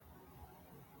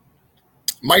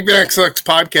Mike Vanek Selects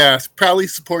Podcast proudly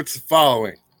supports the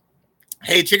following.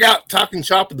 Hey, check out Talking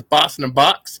Shop with the Boss in a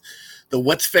Box, the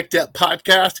What's Ficked Up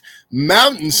Podcast,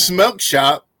 Mountain Smoke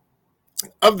Shop,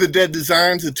 Of the Dead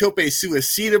Designs, the Tope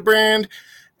Suicida brand,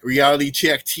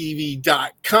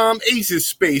 RealityCheckTV.com, Aces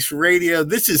Space Radio.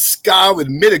 This is Ska with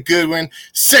Mida Goodwin,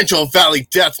 Central Valley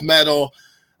Death Metal,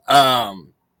 Capital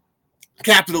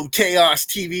Chaos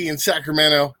TV in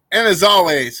Sacramento, and as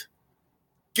always,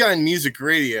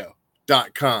 GunMusicRadio.com.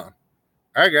 All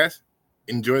right, guys,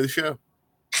 enjoy the show.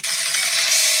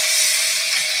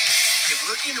 If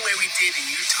looking the way we did in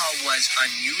Utah was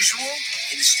unusual,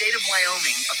 in the state of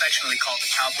Wyoming, affectionately called the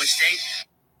Cowboy State,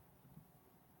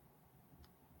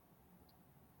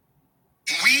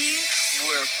 we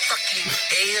were fucking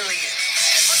aliens.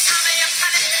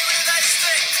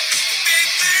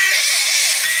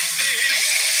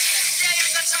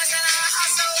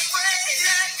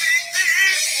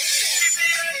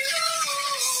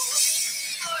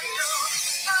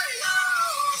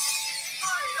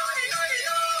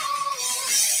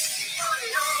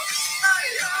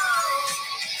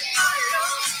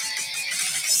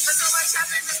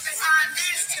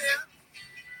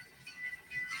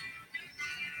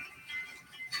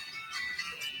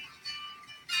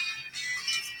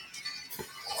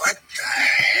 What the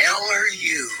hell are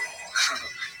you?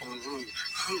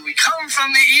 We come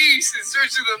from the east in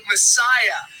search of the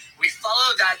Messiah. We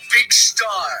follow that big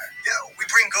star. Yeah, we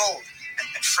bring gold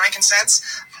and frankincense.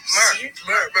 Myrrh.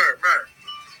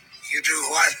 You do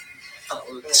what?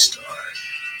 Follow the star.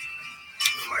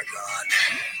 Oh my God.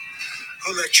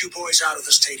 Who let you boys out of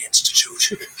the State Institute?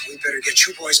 We better get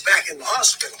you boys back in the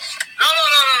hospital. No.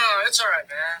 It's all right,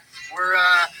 man.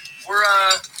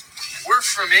 We're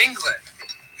from England.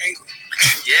 England?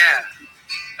 Yeah,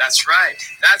 that's right.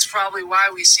 That's probably why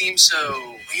we seem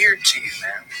so weird to you,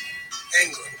 man.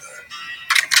 England,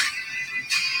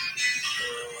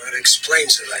 Well, that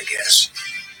explains it, I guess.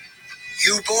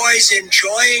 You boys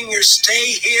enjoying your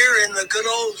stay here in the good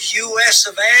old U.S.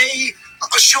 of A?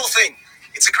 Oh, sure thing.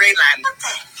 It's a great land. What the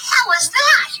hell is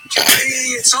that?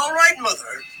 It's all right,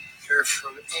 Mother. You're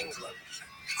from England.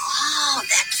 Oh,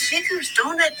 that figures,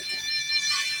 don't it?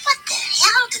 What the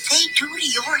hell did they do to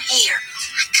your hair?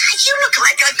 God, you look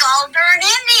like a gall-darn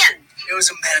Indian. It was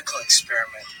a medical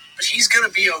experiment, but he's gonna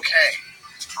be okay.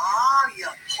 Oh, you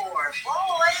poor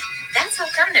boy. That's how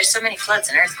come there's so many floods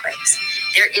and earthquakes.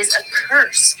 There is a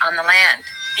curse on the land.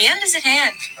 The end is at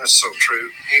hand. That's so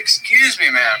true. Excuse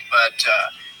me, ma'am, but,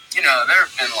 there have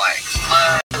been,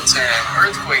 floods and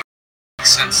earthquakes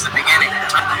since the beginning of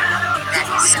time. That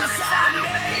is so sad,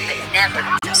 but never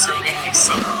so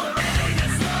magnificent.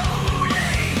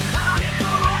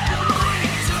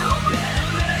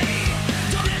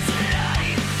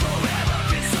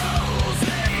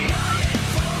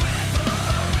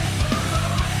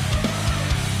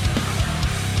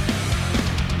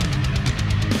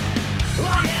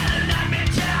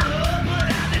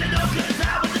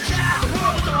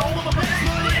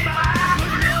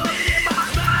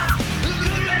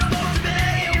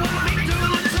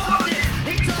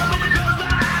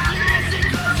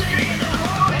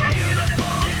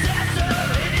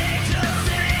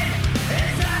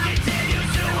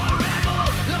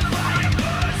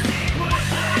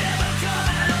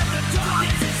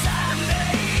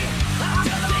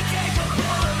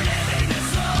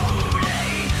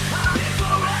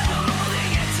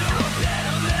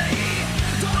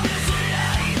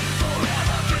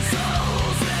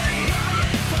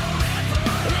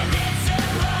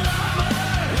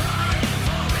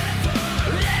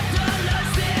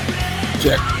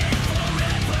 Check.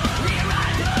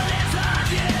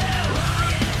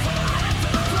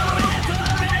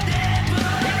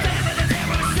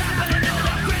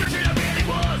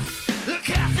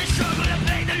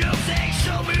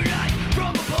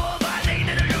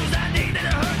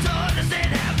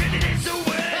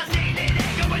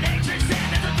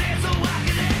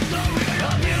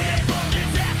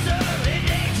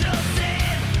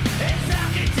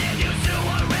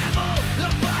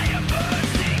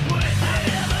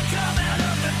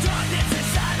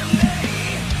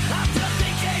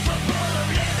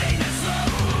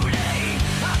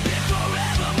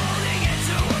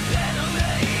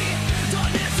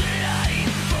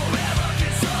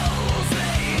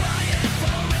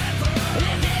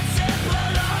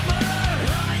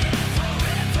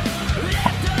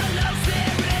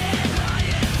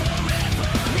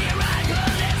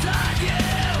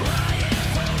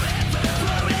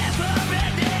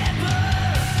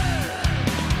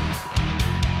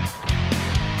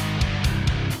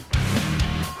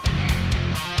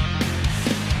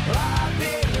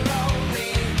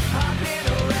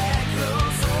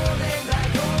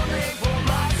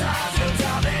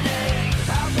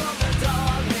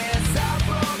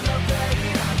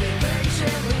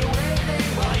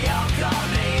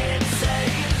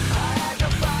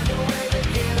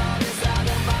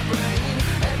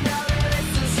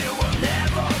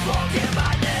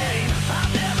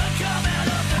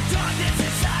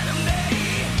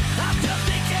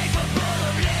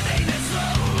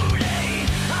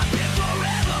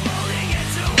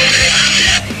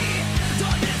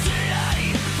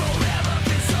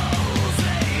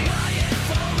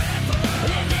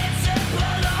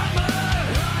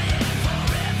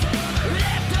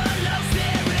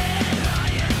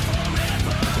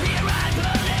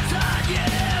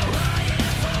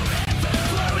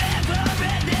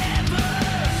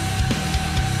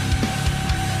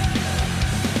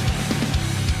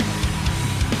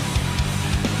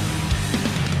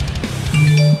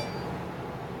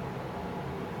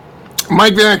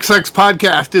 Mike Vanek Sex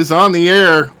Podcast is on the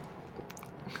air.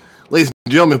 Ladies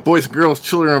and gentlemen, boys and girls,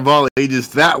 children of all ages,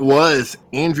 that was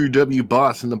Andrew W.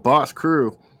 Boss and the Boss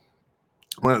Crew.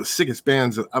 One of the sickest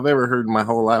bands that I've ever heard in my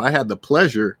whole life. I had the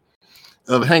pleasure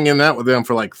of hanging out with them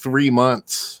for like 3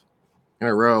 months in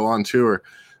a row on tour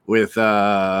with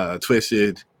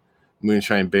Twisted,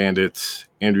 Moonshine Bandits,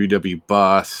 Andrew W.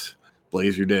 Boss,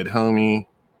 Blaze Your Dead Homie,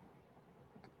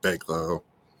 Beglow.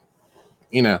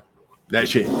 You know, that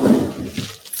shit.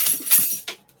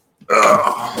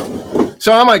 Oh.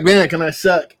 So I'm Mike Vanek and I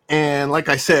suck. And like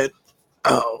I said,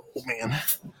 oh man,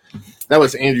 that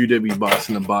was Andrew W. Boss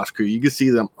and the Boss Crew. You can see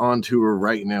them on tour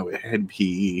right now with Head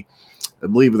PE. I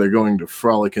believe they're going to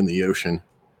Frolic in the Ocean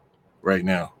right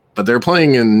now. But they're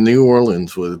playing in New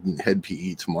Orleans with Head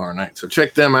PE tomorrow night. So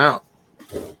check them out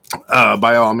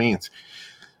by all means.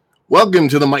 Welcome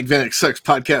to the Mike Vanek Sex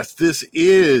Podcast. This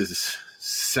is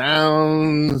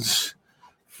Sounds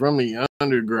from the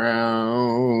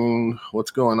Underground.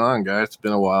 What's going on, guys? It's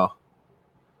been a while.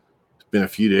 It's been a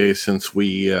few days since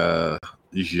we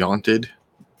jaunted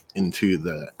into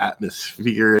the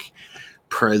atmospheric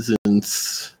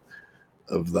presence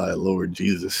of thy Lord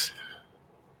Jesus.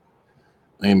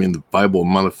 I am in the Bible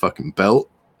motherfucking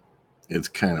Belt. It's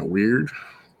kind of weird.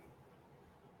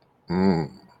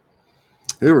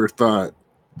 Whoever thought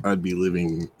I'd be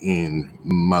living in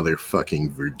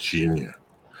motherfucking Virginia?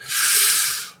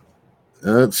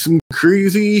 That's some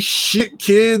crazy shit,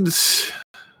 kids.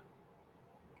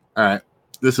 Alright,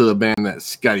 this is a band that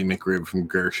Scotty McRib from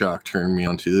Gershock turned me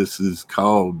onto. This is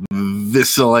called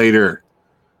Visilator.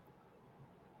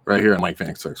 Right here on Mike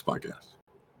Vanek Sex Podcast.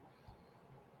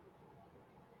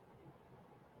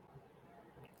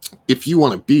 If you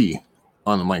want to be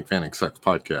on the Mike Vanek Sex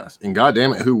Podcast, and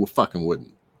goddamn it, who fucking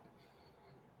wouldn't?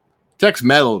 Text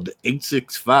metal to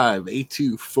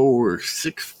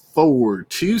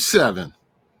 865-824-6427.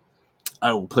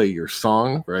 I will play your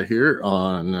song right here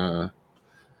on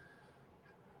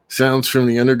Sounds from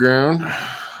the Underground.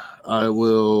 I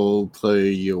will play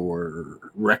your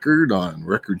record on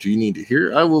Records You Need to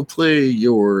Hear. I will play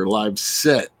your live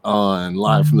set on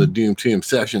Live from the Doom Tomb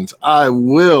Sessions. I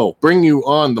will bring you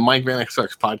on the Mike Vanek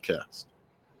Sex Podcast.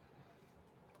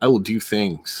 I will do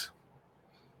things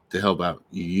to help out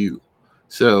you.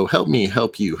 So help me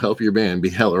help you, help your band be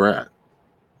hella rad.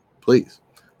 Please.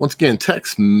 Once again,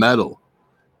 text metal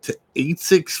to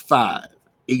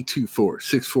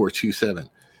 865-824-6427.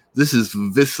 This is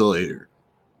Visilator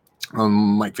on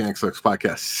Mike Vanek Sex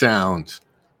Podcast. Sounds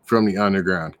from the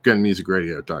Underground.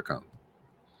 Gunmusicradio.com.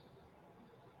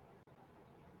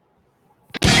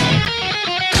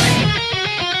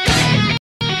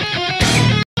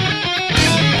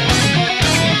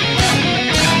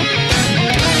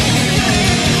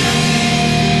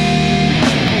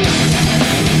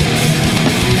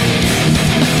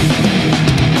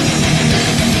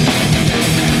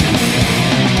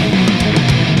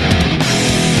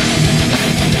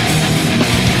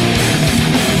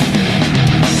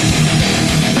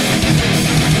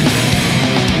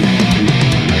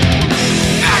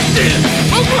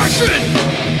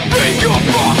 Bring your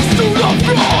box to the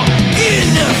floor.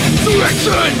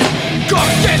 Insurrection,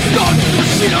 constant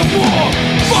non-machine of war.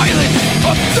 Violence,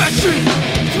 obsession,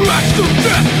 threats to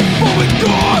death, moving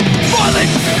door.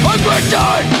 Violence,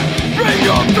 aggression. Bring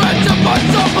your friends upon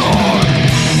some more.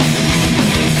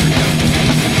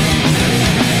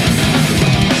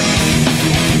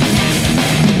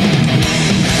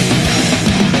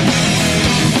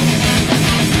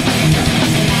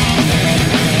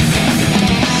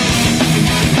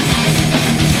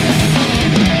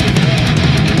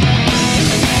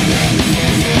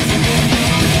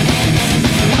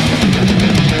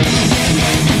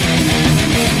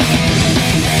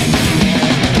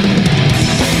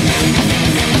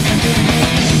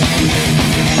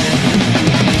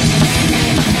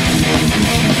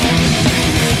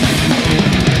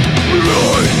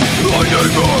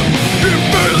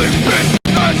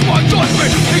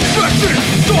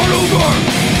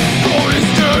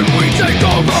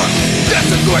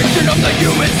 Desecration of the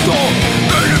human soul.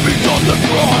 Enemies on the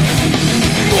cross.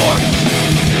 March,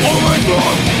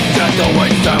 overthrow, death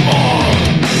awaits them all.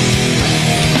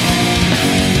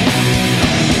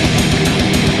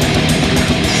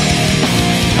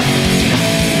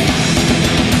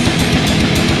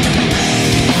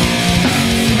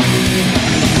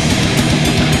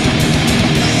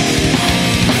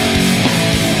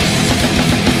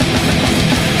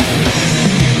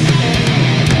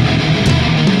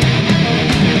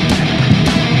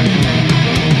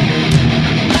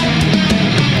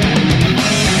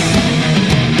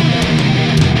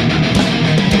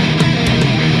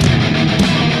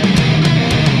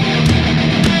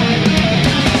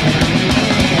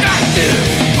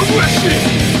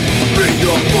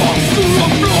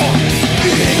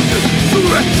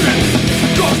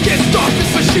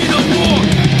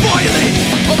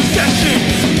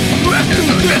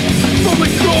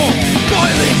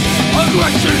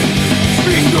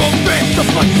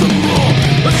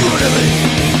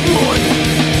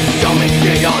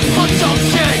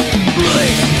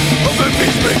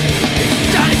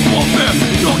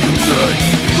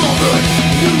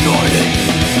 united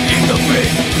in the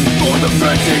bid for the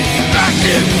frenzy,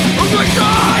 active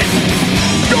aggression.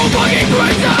 Go fucking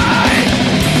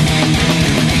crazy!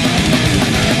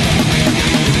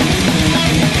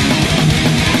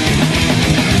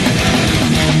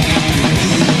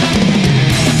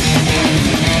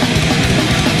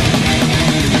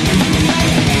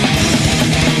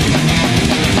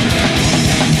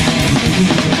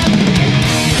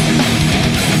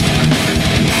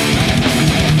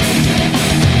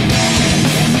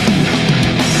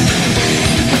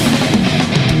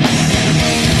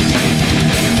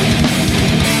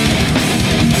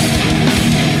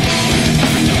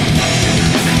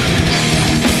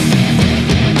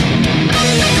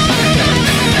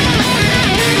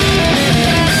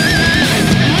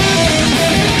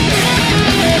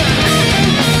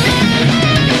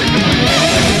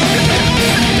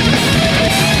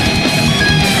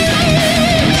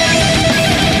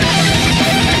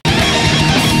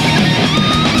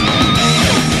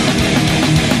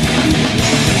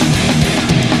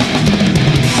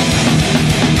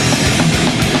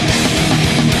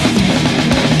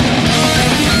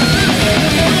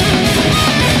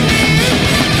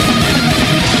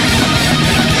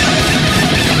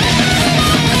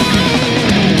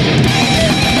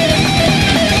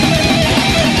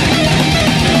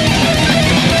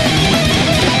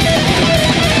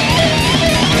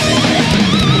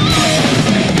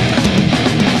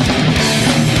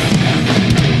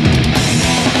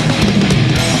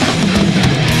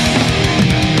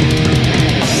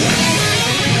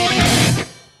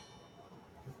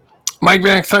 Mike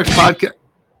Vanek Sucks podcast.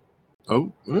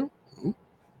 All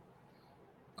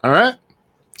right.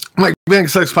 Mike Vanek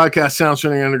Sucks podcast. Sound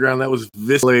Trending Underground. That was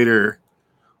Later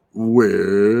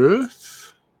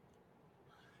with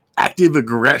Active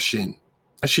Aggression.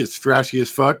 That shit's thrashy as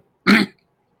fuck.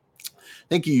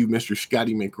 Thank you, Mr.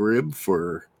 Scotty McRib,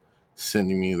 for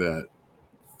sending me that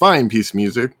fine piece of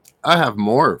music. I have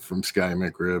more from Scotty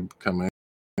McRib coming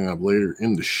up later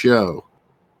in the show.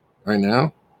 Right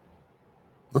now,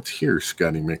 let's hear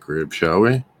Scotty McRib, shall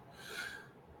we?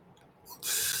 Let's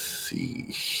see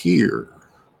here.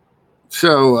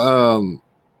 So,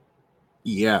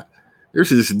 yeah, there's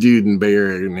this dude in Bay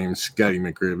Area named Scotty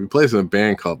McRib. He plays in a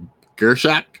band called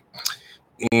Gershak,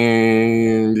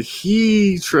 and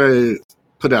he tried to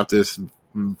put out this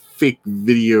fake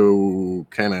video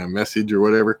kind of message or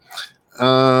whatever.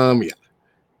 Yeah.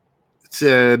 It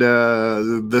said,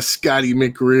 the Scotty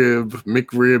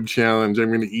McRib challenge. I'm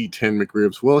going to eat 10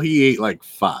 McRibs. Well, he ate like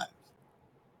 5.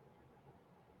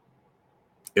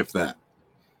 If that.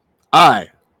 I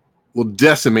will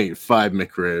decimate 5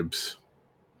 McRibs.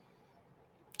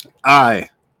 I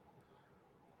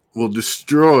will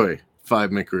destroy 5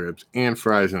 McRibs and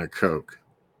fries and a Coke.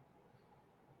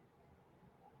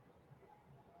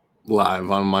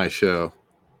 Live on my show.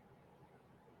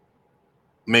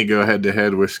 May go head to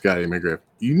head with Scotty McRib.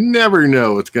 You never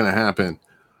know what's going to happen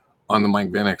on the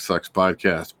Mike Vanek Sucks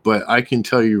podcast, but I can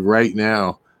tell you right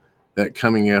now that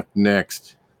coming up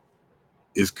next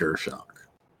is Gershak,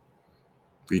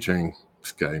 featuring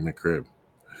Scotty McRib,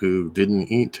 who didn't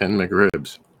eat 10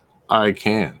 McRibs. I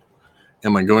can.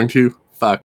 Am I going to?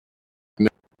 Fuck no.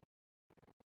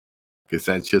 Because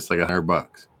that's just like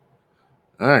 $100.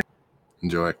 All right.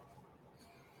 Enjoy.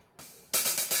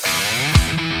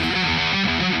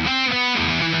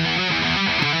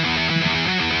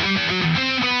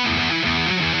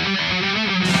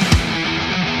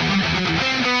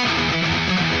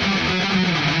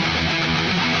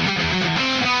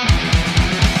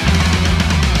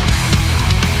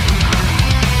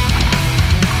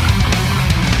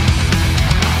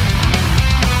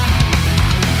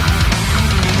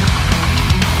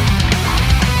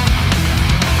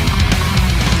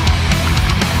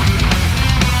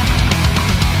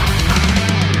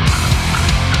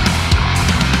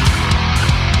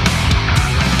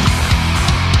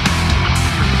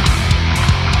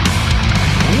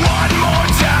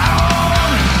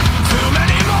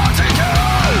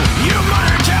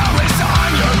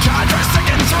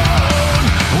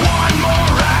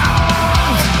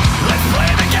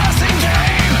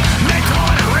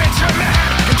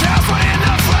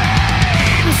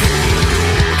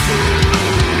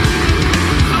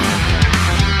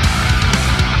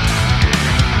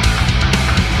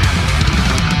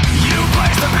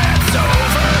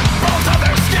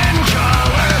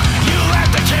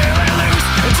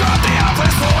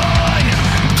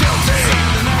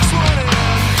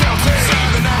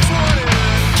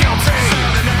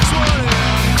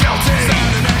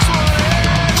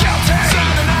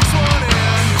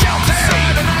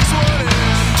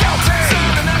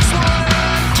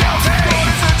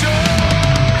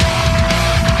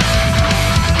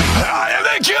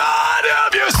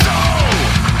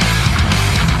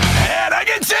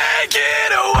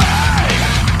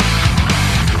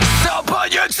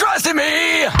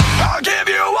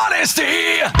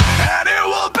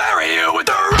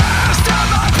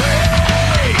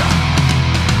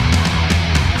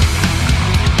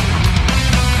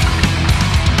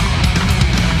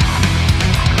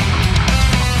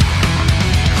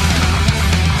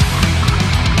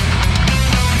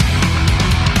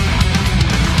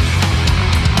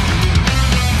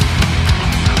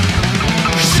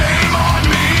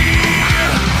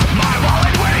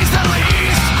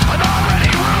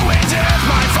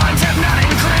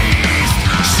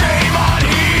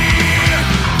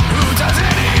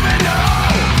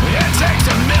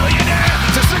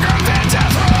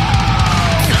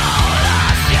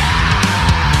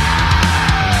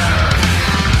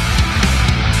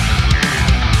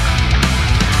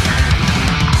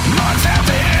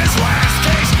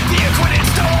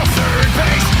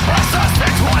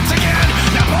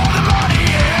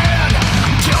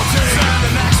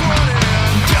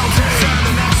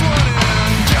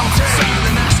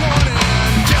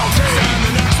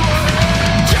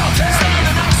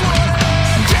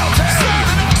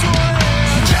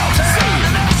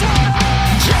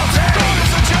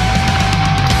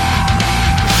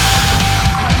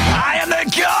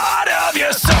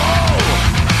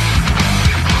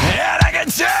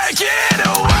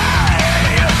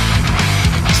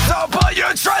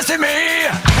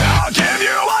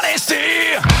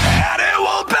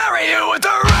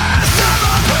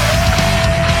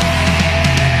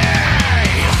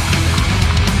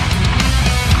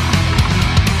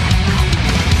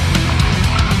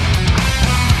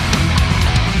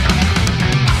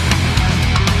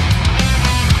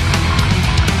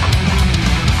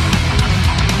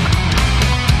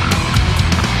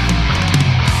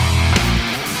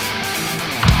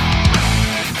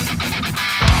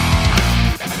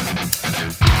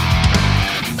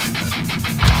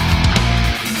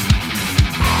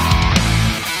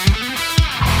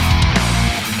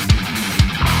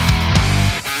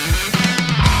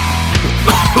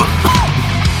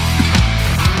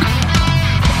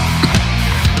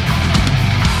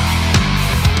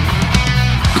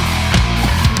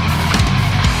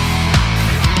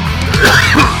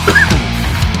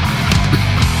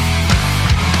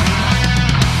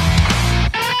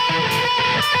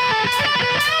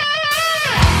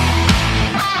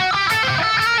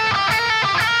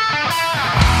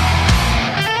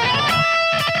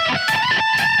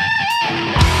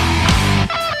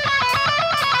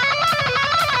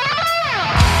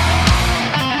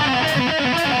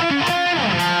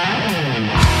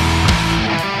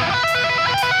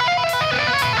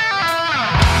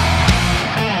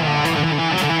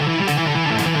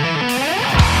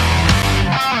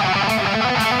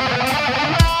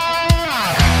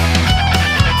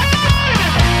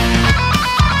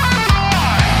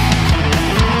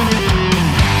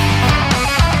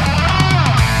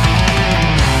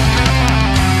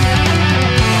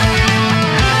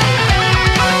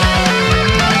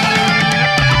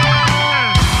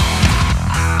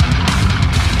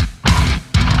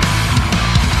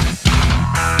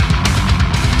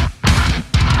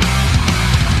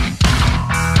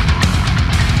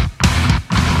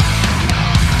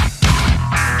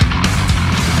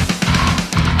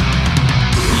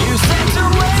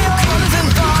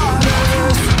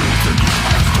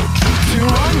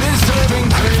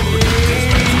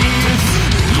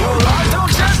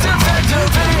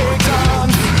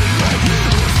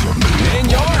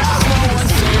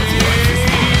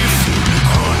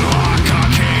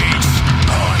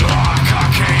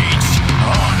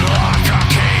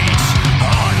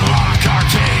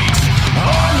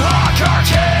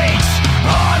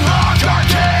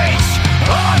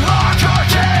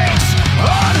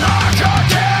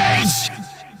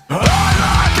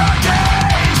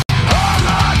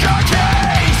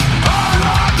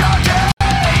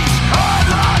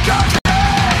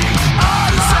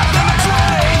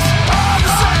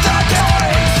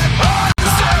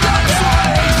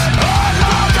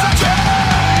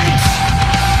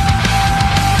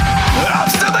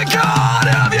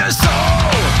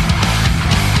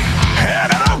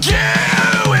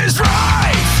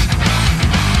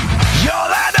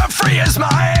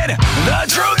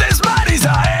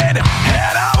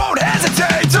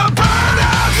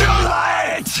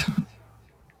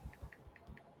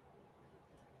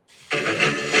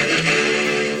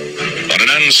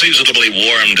 unseasonably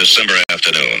warm December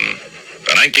afternoon,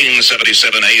 the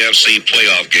 1977 AFC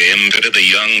playoff game pitted the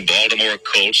young Baltimore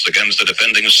Colts against the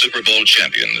defending Super Bowl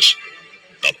champions,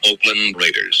 the Oakland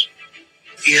Raiders.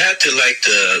 You had to like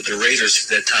the Raiders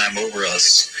at that time over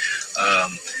us.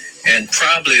 And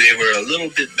probably they were a little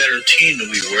bit better team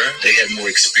than we were. They had more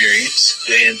experience.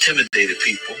 They intimidated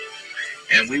people.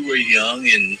 And we were young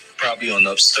and probably on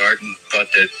the upstart and thought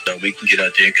that we can get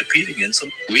out there and compete against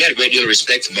them. We had a great deal of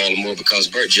respect for Baltimore because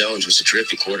Burt Jones was a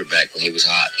terrific quarterback when he was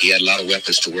hot. He had a lot of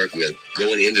weapons to work with.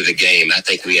 Going into the game, I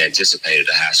think we anticipated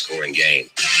a high-scoring game.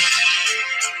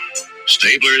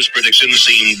 Stabler's prediction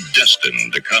seemed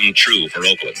destined to come true for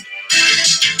Oakland.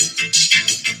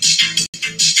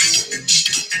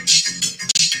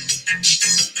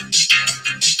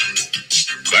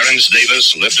 Clarence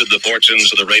Davis lifted the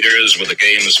fortunes of the Raiders with the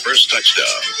game's first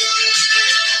touchdown.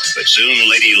 But soon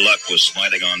Lady Luck was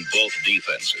smiling on both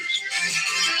defenses.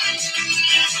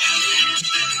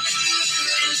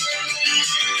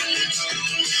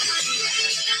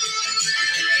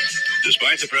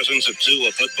 Despite the presence of two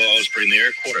of football's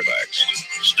premier quarterbacks,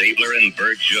 Stabler and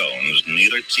Burt Jones,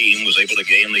 neither team was able to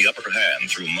gain the upper hand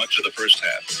through much of the first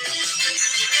half.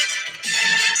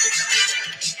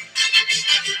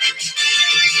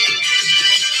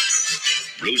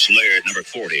 Bruce Laird, number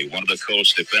 40, one of the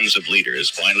Colts' defensive leaders,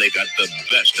 finally got the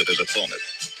best of his opponent.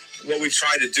 What we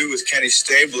try to do with Kenny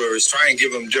Stabler is try and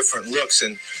give him different looks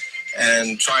and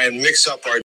try and mix up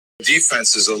our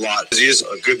defenses a lot. He is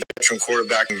a good veteran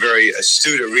quarterback and very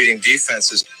astute at reading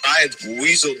defenses. I had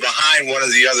weaseled behind one of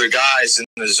the other guys in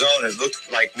the zone. It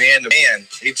looked like man-to-man.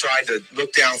 He tried to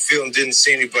look downfield and didn't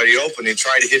see anybody open. He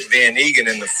tried to hit Van Egan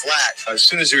in the flat. As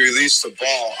soon as he released the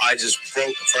ball, I just broke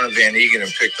in front of Van Egan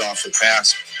and picked off the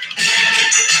pass.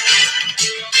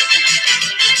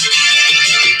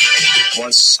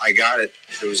 Once I got it,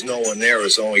 there was no one there. It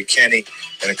was only Kenny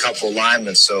and a couple of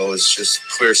linemen, so it was just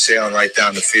clear sailing right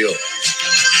down the field.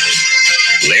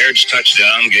 Laird's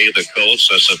touchdown gave the Colts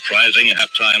a surprising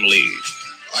halftime lead.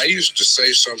 I used to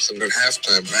say something at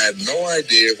halftime. I had no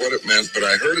idea what it meant, but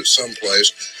I heard it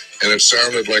someplace, and it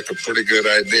sounded like a pretty good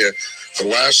idea. The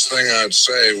last thing I'd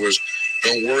say was,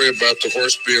 don't worry about the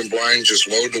horse being blind, just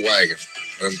load the wagon.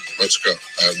 And let's go.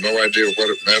 I have no idea what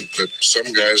it meant, but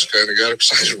some guys kind of got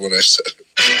excited when I said it.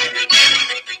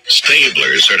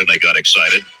 Stabler certainly got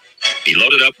excited. He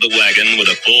loaded up the wagon with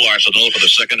a full arsenal for the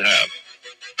second half.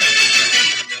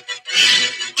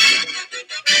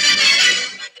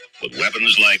 With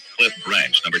weapons like Cliff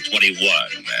Branch, number 21,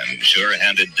 and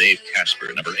sure-handed Dave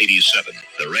Casper, number 87,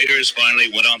 the Raiders finally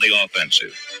went on the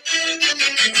offensive.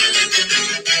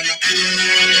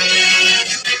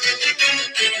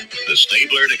 The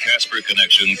Stabler to Casper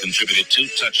connection contributed 2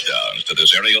 touchdowns to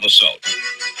this aerial assault.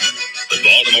 But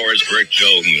Baltimore's Burt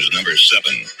Jones, number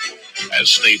 7,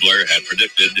 as Stabler had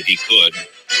predicted he could,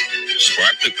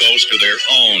 sparked the Colts to their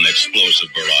own explosive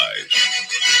barrage.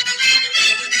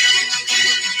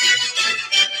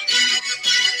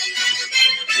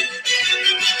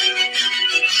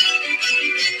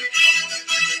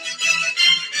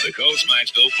 The Colts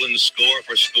matched Oakland's score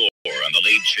for score, and the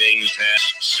lead changed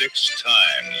hands 6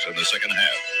 times in the second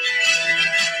half.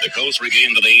 The Colts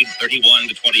regained the lead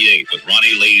 31-28 with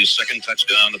Ronnie Lee's second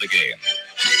touchdown of the game.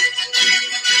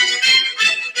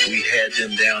 We had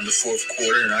them down the fourth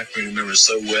quarter, and I can remember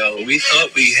so well. We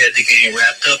thought we had the game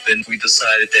wrapped up, and we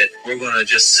decided that we're going to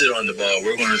just sit on the ball.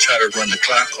 We're going to try to run the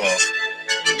clock off.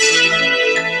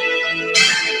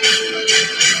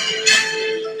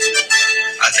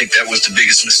 I think that was the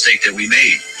biggest mistake that we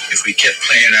made. If we kept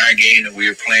playing our game that we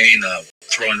were playing,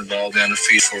 throwing the ball down the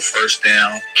field for a first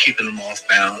down, keeping them off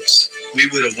balance, we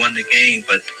would have won the game,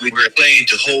 but we were playing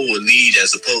to hold a lead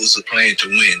as opposed to playing to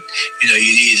win. You know,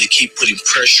 you needed to keep putting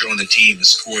pressure on the team and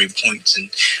scoring points,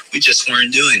 and we just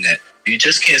weren't doing that. You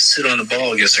just can't sit on the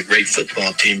ball against a great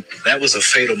football team. That was a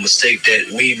fatal mistake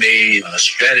that we made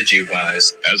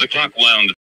strategy-wise. As the clock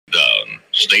wound down,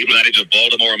 Stabler managed to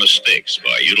Baltimore mistakes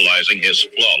by utilizing his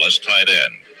flawless tight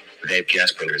end. Dave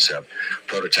Casper is a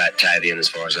prototype tight end, as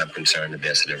far as I'm concerned, the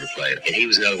best that ever played. And he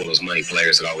was another one of those money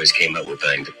players that always came up with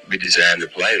things. We designed the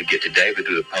play to get to David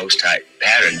through the post-type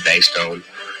pattern based on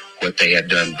what they had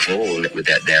done before with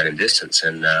that down and distance.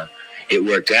 And it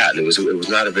worked out, and it was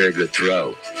not a very good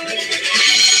throw.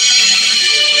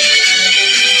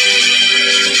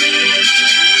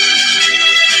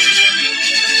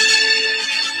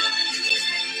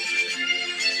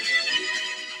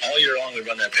 all year long we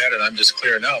run that pattern. I'm just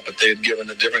clearing out, but they had given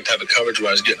a different type of coverage where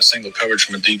I was getting a single coverage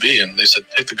from a DB, and they said,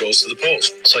 take the ghost to the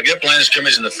post. So I get up line of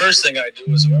scrimmage, and the first thing I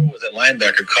do is whoever was that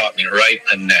linebacker caught me right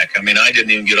in the neck. I mean, I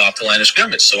didn't even get off the line of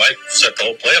scrimmage, so I set the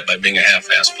whole play up by being a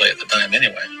half-ass play at the time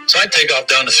anyway. So I take off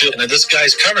down the field, and this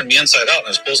guy's covering me inside out, and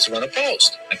I'm supposed to run a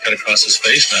post. I cut across his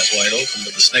face, and I was wide open,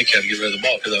 but the snake had to get rid of the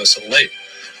ball because I was so late.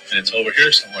 And it's over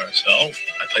here somewhere. So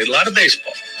I played a lot of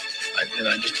baseball.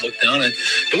 I just looked down, and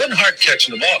it wasn't hard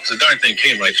catching the ball because the darn thing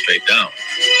came right straight down.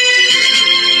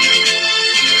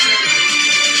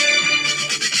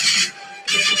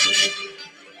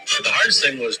 But the hardest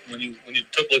thing was when you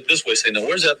took a look this way, saying, now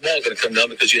where's that ball going to come down?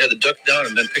 Because you had to duck down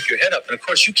and then pick your head up. And of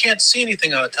course, you can't see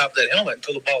anything on the top of that helmet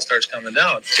until the ball starts coming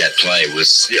down. That play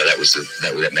was,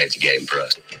 that made the game for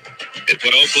us. It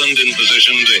put Oakland in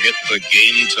position to hit the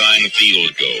game-time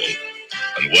field goal.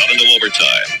 And well into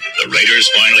overtime, the Raiders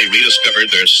finally rediscovered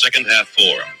their second-half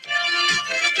form.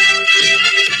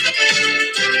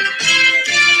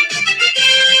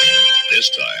 This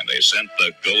time, they sent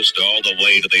the ghost all the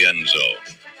way to the end zone.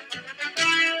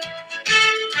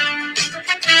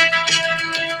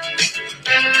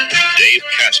 Dave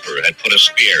Casper had put a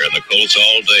scare in the Colts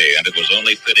all day, and it was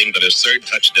only fitting that his third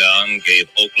touchdown gave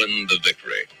Oakland the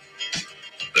victory.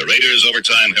 The Raiders'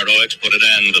 overtime heroics put an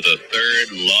end to the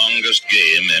third longest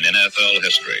game in NFL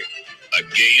history. A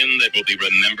game that will be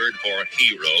remembered for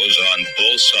heroes on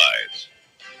both sides.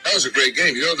 That was a great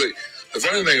game. You know, the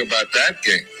funny thing about that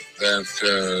game, that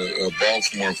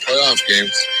Baltimore playoff game,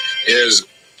 is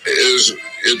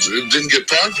it didn't get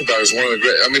talked about as one of the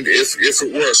great. I mean, if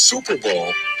it were a Super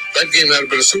Bowl, that game had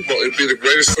been a Super Bowl. It'd be the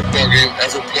greatest football game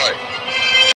ever played.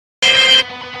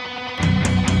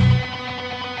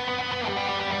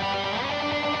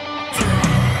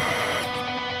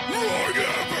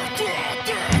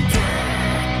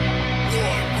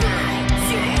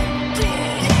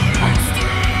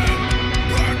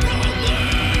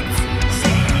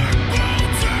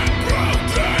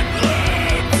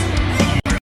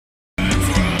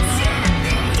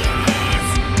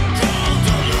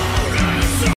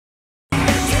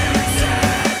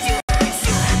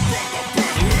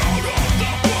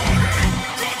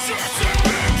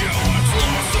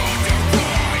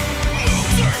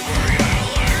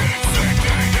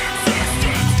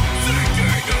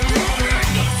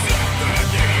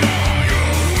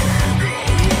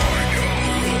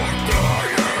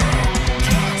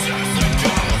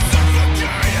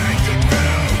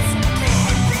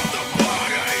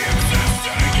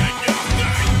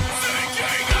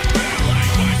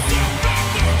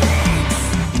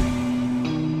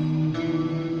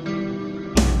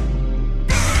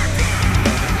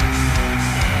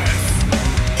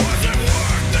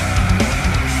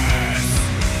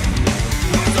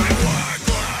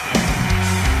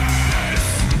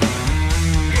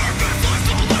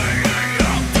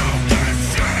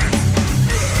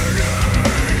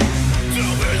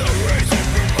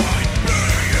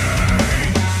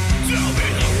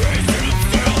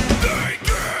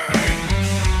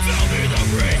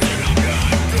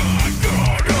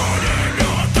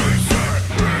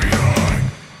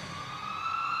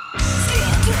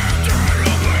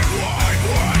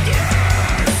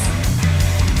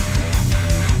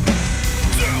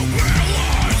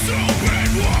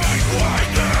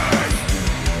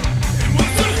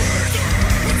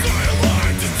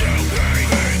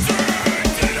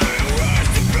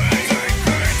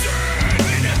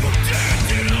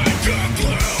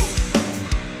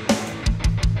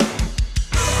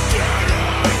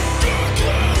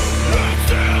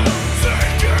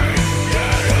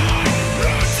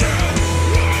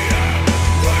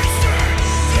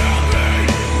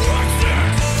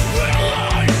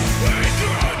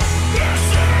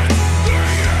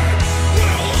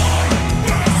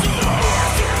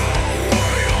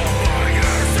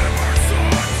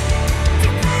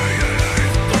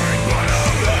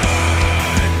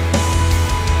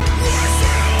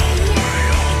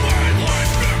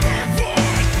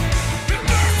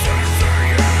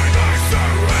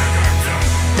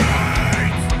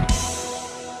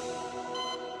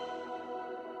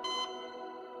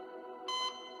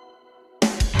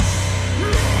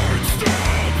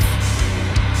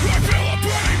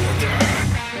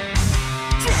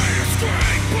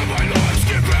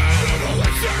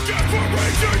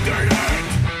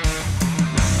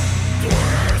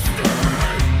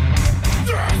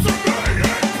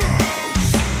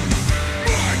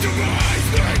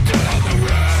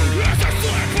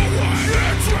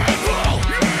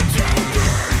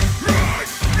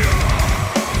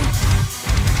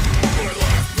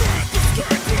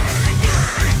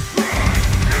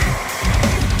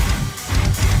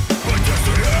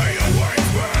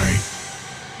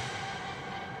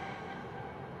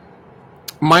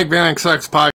 Mike Vanek Sucks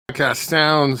podcast,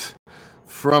 sounds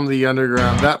from the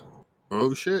underground. That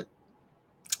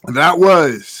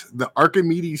was the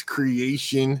Archimedes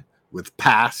creation with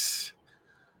Pass.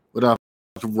 What up,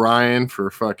 Ryan, for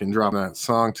fucking dropping that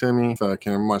song to me?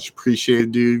 Fucking much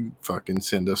appreciated, dude. Fucking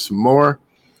send us some more.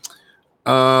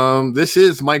 This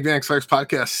is Mike Vanek Sucks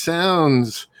podcast,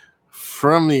 sounds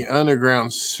from the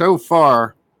underground. So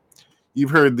far, you've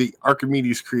heard the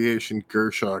Archimedes creation,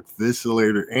 Gershok,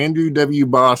 Visilator, Andrew W.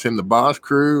 Boss, and the Boss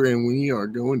Crew, and we are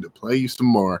going to play you some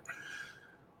more.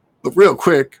 But real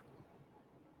quick,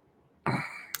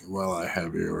 while I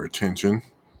have your attention,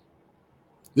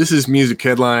 this is Music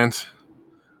Headlines,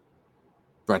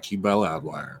 brought to you by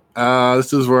Loudwire.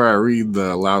 This is where I read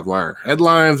the Loudwire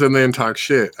headlines and then talk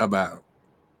shit about,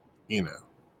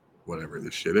 whatever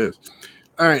this shit is.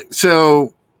 All right,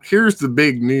 so here's the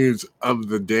big news of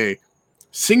the day.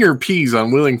 Singer pees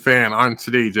on willing fan on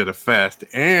stage at a fest,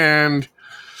 and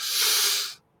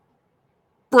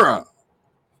bruh,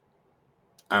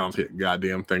 I don't see a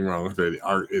goddamn thing wrong with it.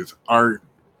 Art is art.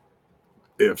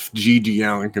 If G.G.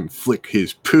 Allen can flick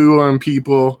his poo on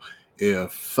people,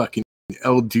 if fucking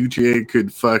El Duce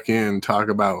could fucking talk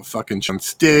about fucking on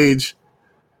stage,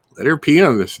 let her pee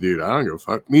on this dude. I don't give a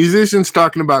fuck. Musicians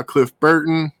talking about Cliff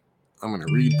Burton. I'm going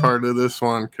to read part of this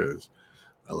one because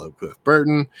I love Cliff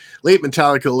Burton. Late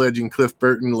Metallica legend Cliff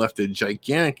Burton left a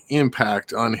gigantic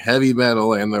impact on heavy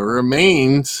metal, and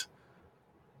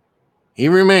he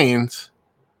remains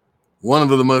one of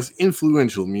the most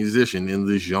influential musicians in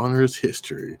the genre's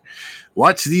history.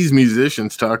 Watch these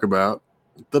musicians talk about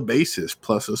the bassist,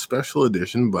 plus a special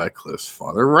edition by Cliff's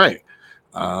father, Ray.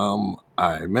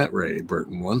 I met Ray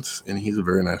Burton once, and he's a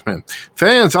very nice man.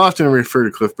 Fans often refer to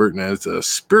Cliff Burton as a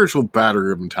spiritual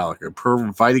battery of Metallica,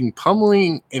 providing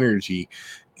pummeling energy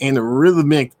and a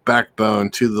rhythmic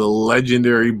backbone to the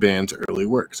legendary band's early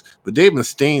works. But Dave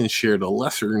Mustaine shared a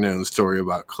lesser-known story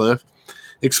about Cliff,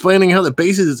 explaining how the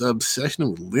bassist's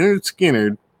obsession with Lynyrd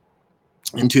Skynyrd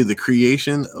into the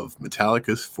creation of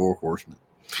Metallica's Four Horsemen.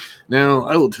 Now,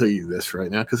 I will tell you this right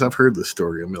now, because I've heard this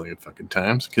story a million fucking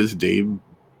times, because Dave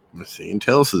Mustaine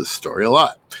tells this story a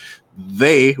lot.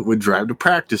 They would drive to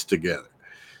practice together.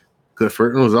 Cliff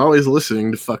Burton was always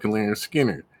listening to fucking Lynyrd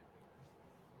Skynyrd.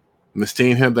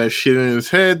 Mustaine had that shit in his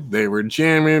head. They were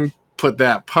jamming, put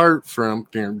that part from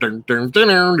to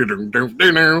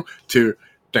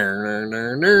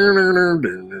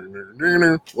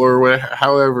or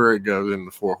however it goes in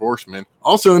the Four Horsemen,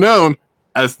 also known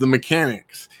as the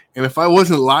Mechanics. And if I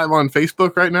wasn't live on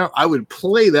Facebook right now, I would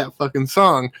play that fucking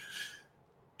song.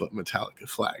 But Metallica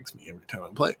flags me every time I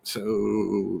play it.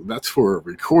 So that's for a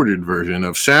recorded version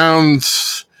of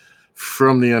Sounds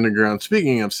from the Underground.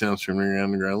 Speaking of Sounds from the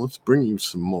Underground, let's bring you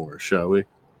some more, shall we?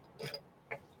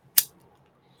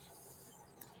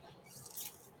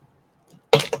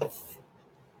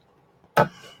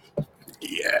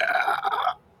 Yeah.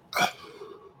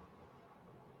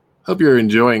 Hope you're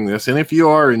enjoying this. And if you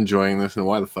are enjoying this, then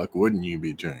why the fuck wouldn't you be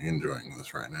enjoying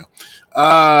this right now?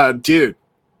 Dude,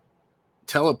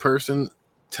 tell a person,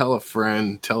 tell a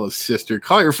friend, tell a sister,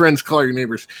 call your friends, call your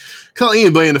neighbors, call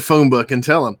anybody in the phone book and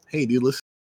tell them, hey, dude, listen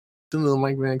to the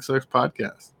Mike Vanek Sucks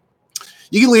podcast.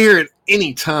 You can hear it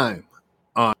anytime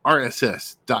on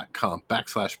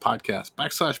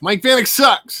rss.com/podcast/ Mike Vanek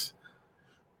Sucks,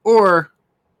 or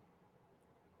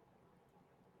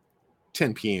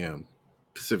 10 p.m.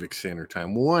 Pacific Standard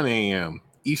Time, 1 a.m.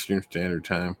 Eastern Standard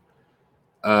Time,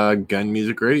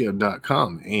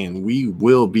 gunmusicradio.com. And we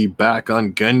will be back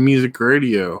on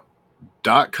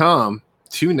gunmusicradio.com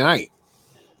tonight.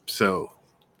 So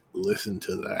listen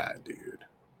to that, dude.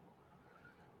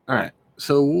 All right.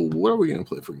 So what are we going to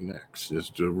play for you next?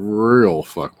 Just a real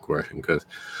fucking question, because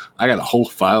I got a whole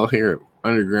file here of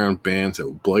underground bands that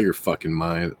will blow your fucking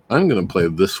mind. I'm going to play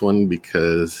this one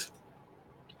because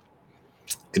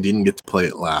I didn't get to play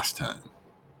it last time.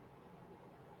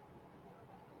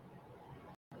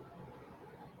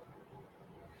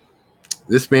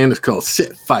 This band is called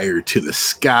Set Fire to the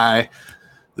Sky.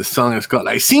 The song is called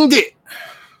I Seen It.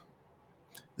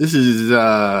 This is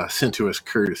sent to us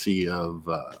courtesy of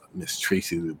Miss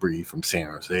Tracy Labrie from San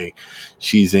Jose.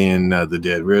 She's in The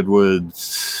Dead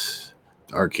Redwoods,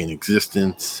 Arcane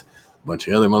Existence, a bunch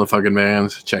of other motherfucking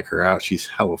bands. Check her out. She's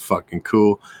hella fucking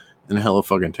cool and hella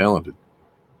fucking talented.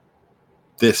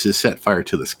 This is Set Fire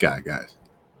to the Sky, guys.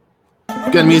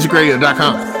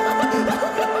 GunMusicRadio.com.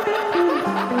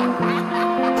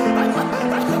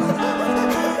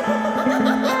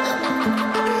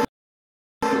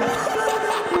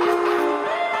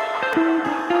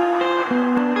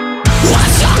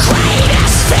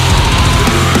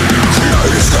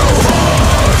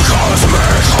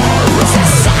 Cosmic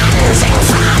horror.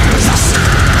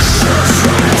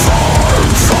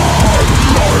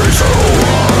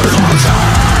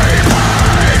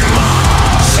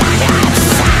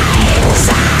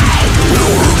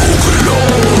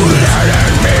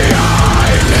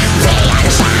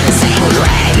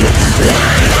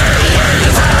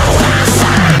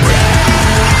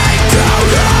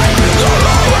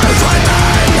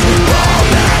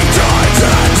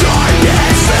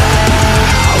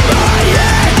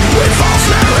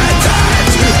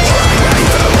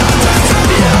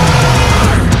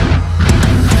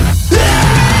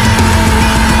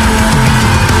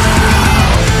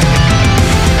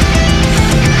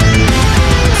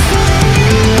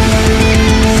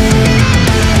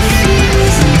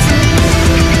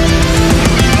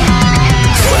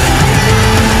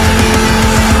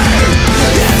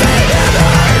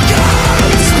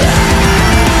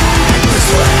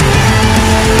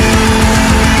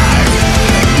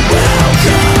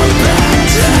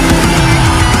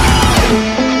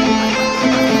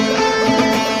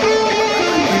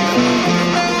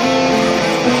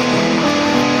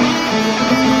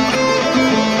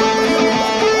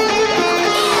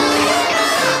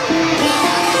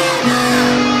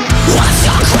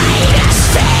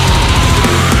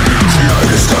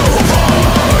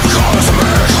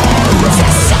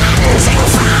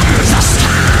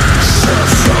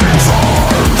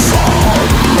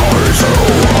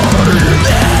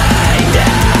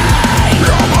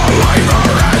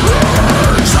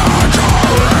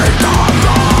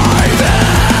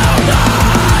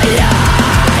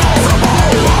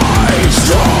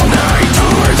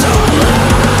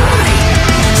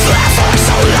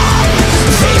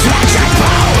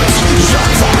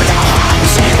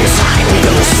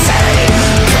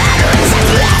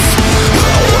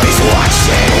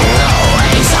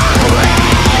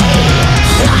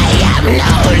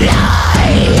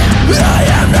 I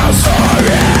am now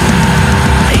sorry.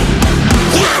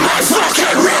 Am I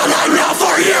fucking real enough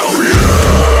for you?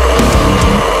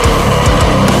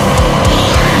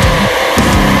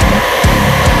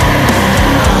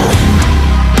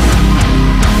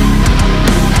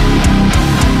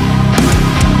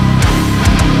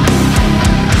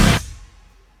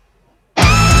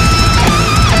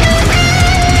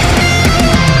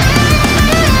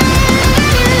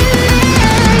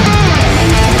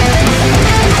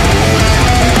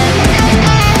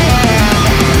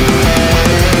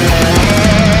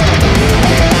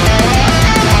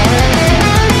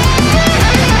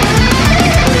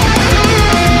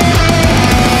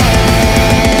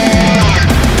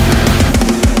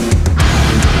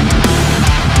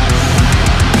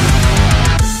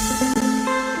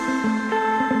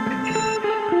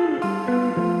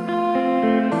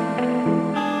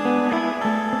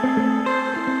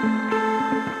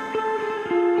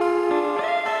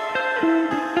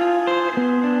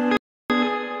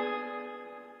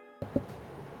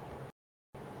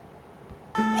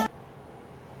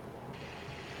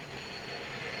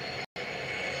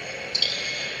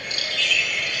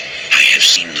 I have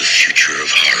seen the future of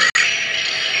horror.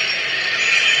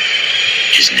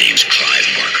 His name's Clive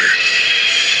Barker.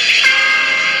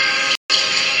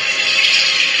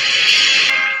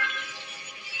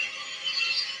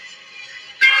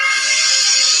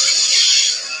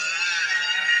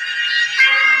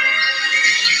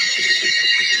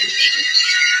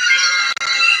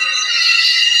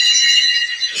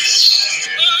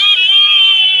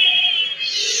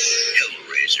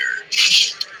 Hellraiser.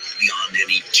 Beyond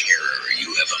any terror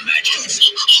you have imagined.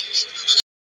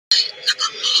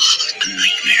 A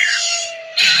nightmare.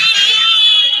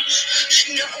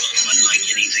 Unlike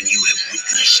anything you have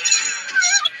witnessed,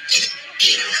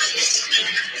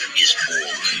 is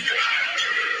born.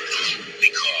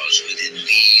 Because within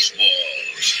these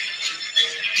walls,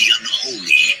 the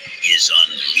unholy is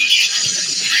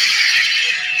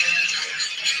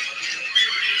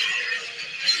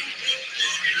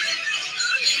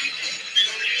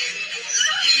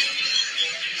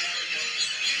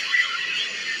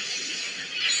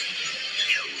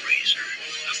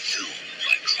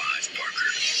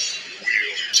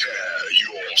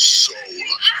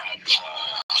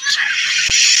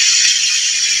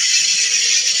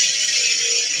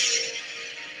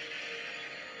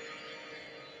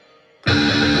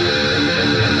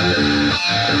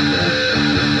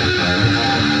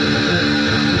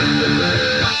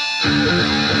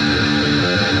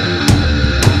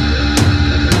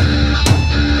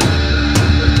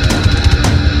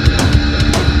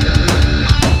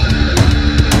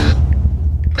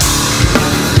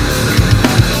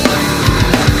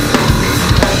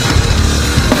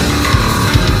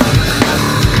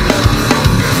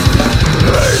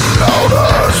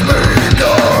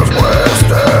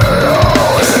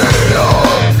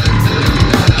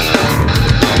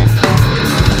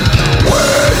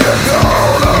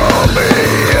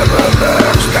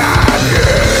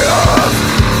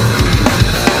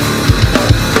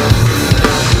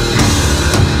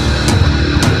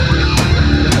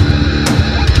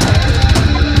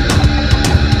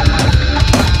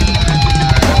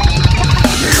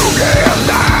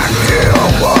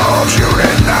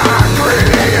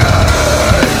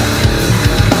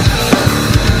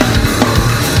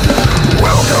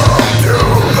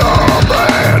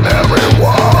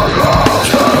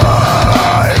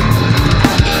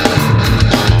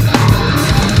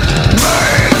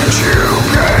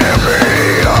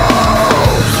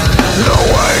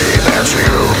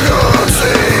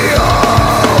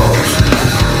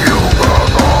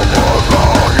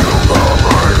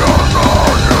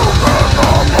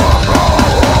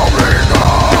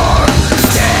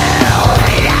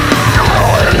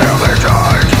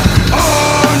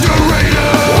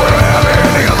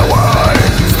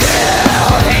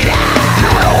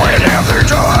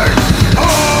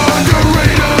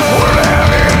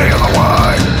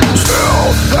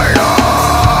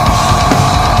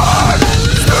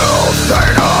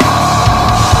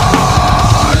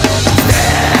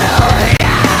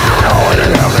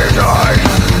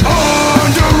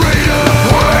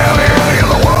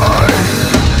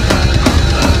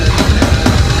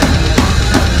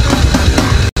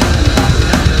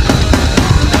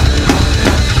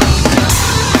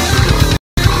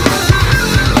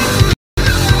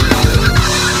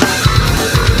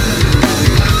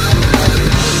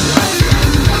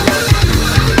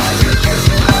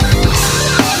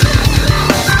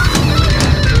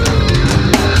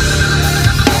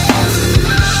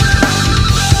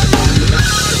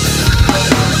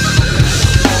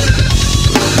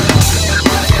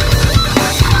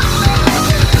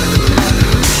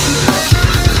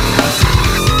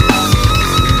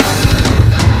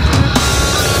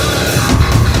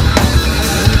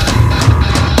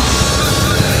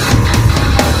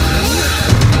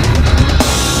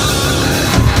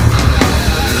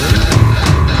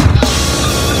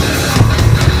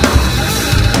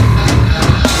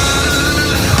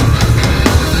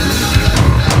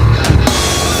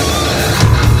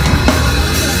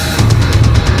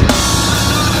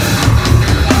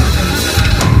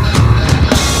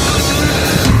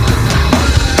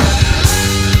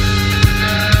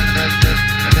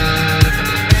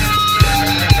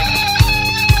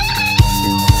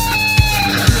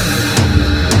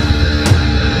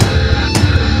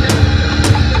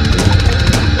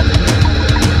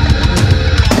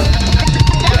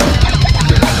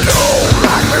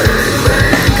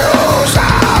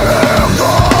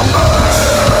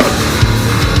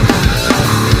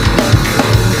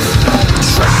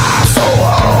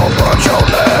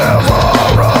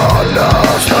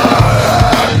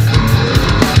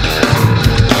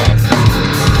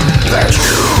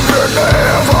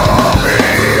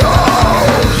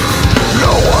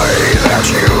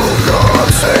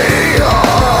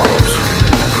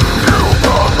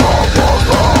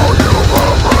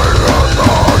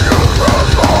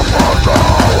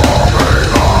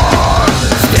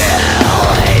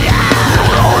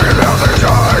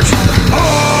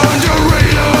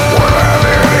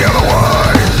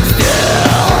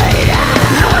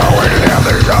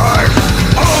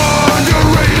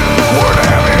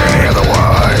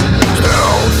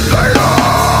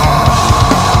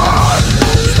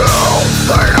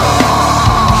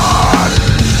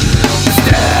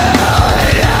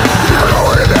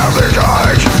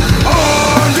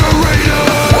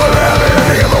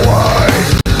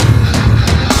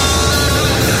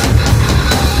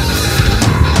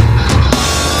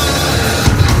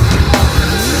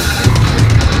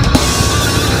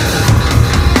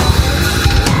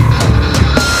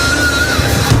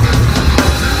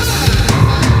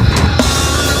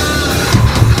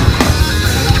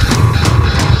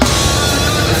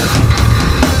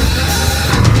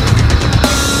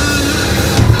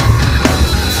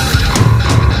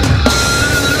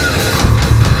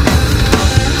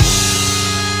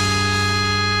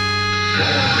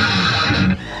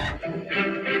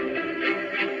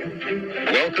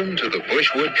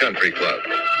Bushwood Country Club.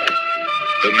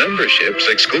 The membership's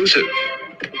exclusive.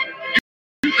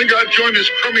 You think I'd join this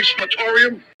crummy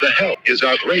sanatorium? The help is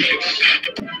outrageous.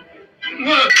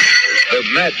 The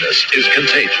madness is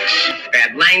contagious.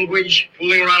 Bad language,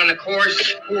 fooling around on the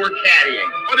course, poor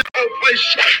caddying. What is the whole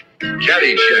place?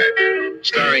 Caddyshack,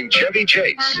 starring Chevy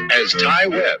Chase as Ty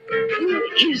Webb. Who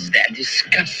is that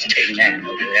disgusting man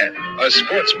over there? A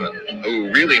sportsman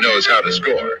who really knows how to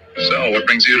score. So, what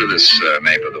brings you to this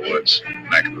nape of the woods,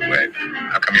 neck of the wave?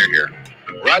 How come you're here?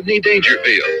 Rodney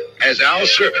Dangerfield as Al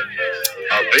Servant,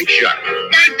 a big shot.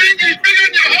 My finger's bigger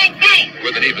than your whole mouth!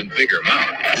 With an even bigger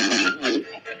mouth.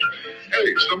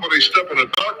 Hey, somebody step in a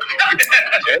duck?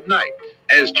 Ted Knight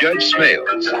as Judge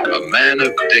Smales, a man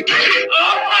of dignity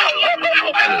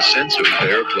and a sense of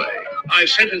fair play. I've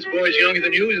sentenced boys younger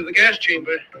than you to the gas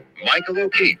chamber. Michael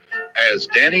O'Keefe as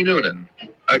Danny Noonan,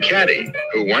 a caddy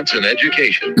who wants an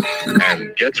education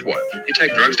and gets one. You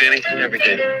take drugs, Danny? Every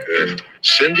day. Good.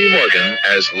 Cindy Morgan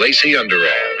as Lacey Underall.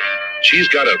 She's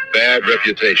got a bad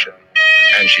reputation,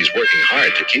 and she's working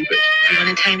hard to keep it. You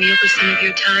want to tie me up with some of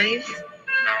your ties?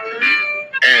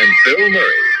 And Bill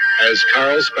Murray as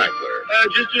Carl Spackler.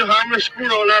 Just a harmless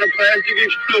squirrel, not a plastic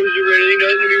explosion or anything,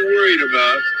 nothing to be worried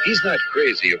about. He's not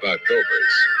crazy about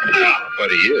gophers, but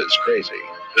he is crazy.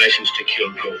 License to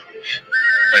kill gophers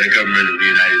by the government of the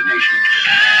United Nations.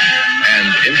 And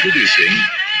introducing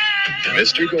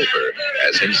Mr. Gopher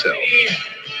as himself.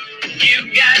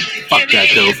 Fuck that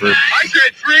gopher. I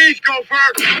said freeze,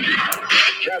 gopher!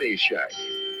 Caddyshack.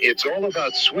 It's all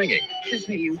about swinging, Just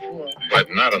me, you fool. but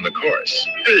not on the course.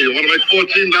 Hey, you want to make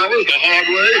 $14 the hard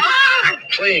way?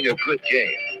 Playing a good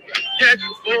game That's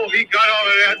full, he got all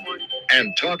of that one.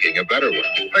 and talking a better one.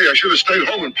 Hey, I should have stayed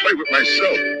home and played with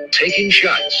myself. Taking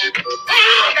shots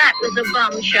That was a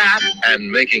bum shot.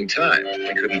 and making time.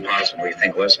 We couldn't possibly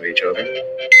think less of each other.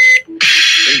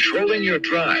 Controlling your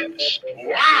drives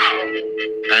Wow!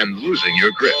 and losing your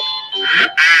grip.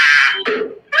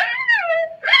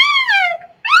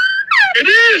 It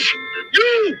is!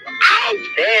 You! Out!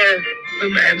 Or the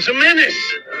man's a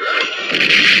menace.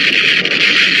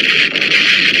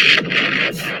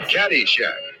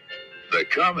 Caddyshack, the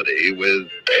comedy with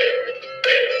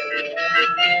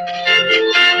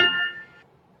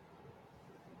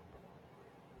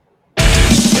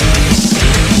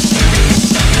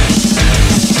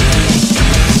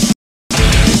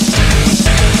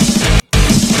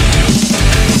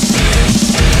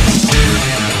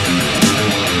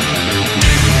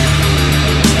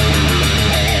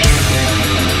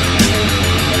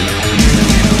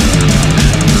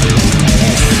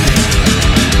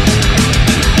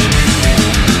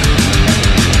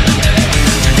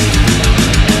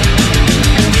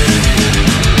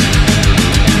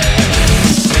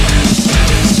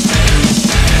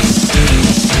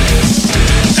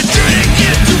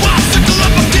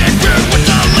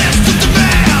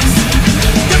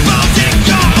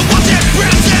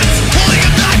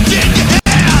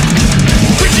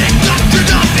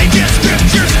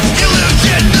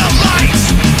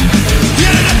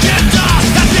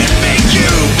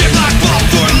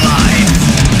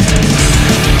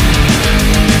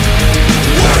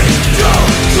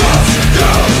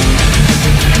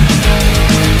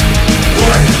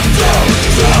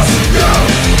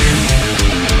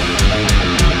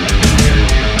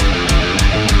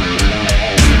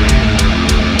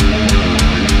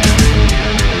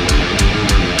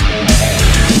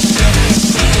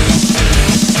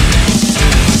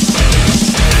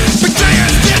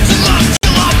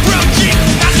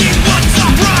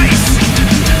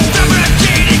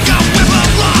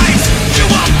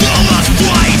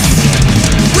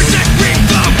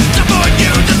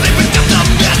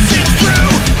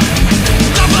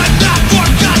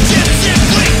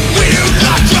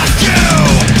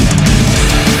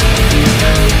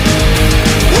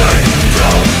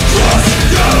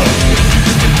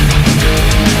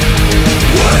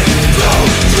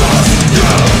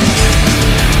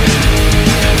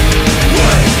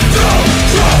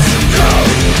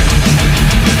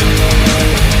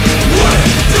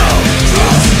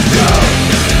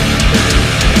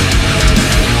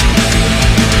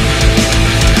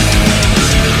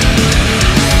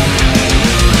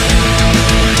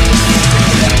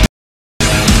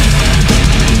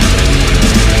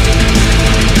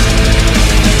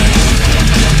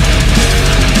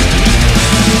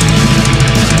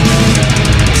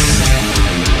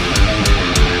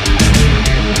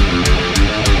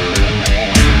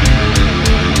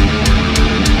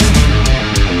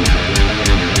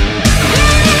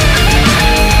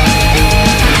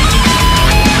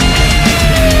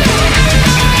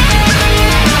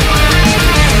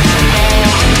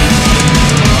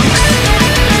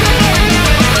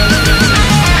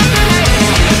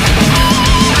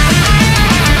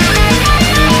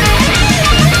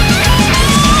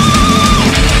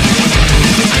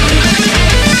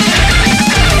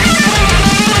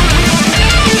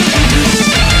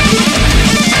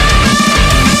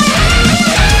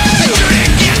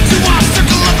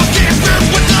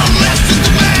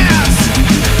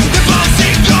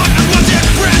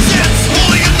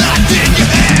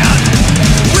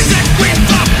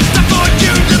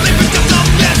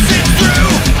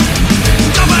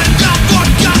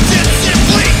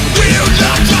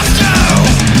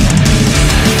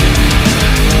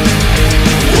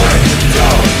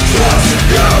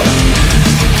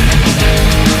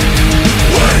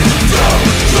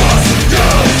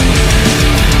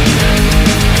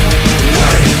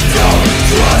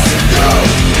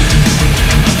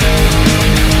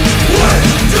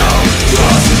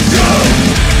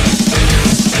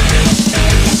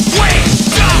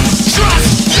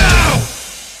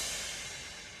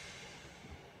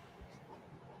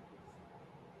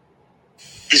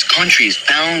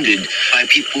founded by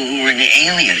people who were in the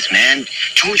aliens, man.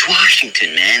 George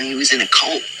Washington, man, he was in a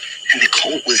cult, and the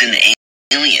cult was in the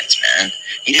aliens, man.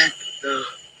 You know? No.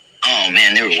 Oh,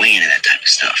 man, they were way into that type of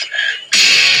stuff, man.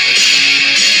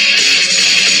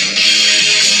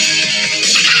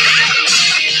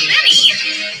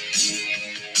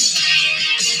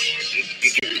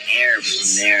 You're getting air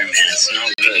from there, man. It's no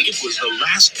good. It was the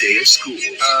last day of school.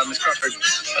 Miss Crawford,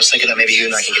 I was thinking that maybe you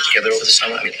and I can get together over the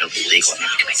summer. I mean, it'll be legal.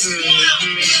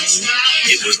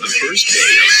 It was the first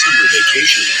day of summer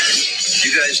vacation. Do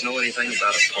you guys know anything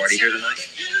about a party here tonight?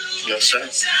 No, sir.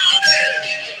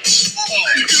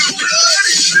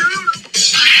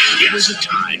 It was a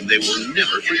time they will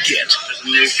never forget. There's a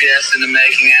new guest in the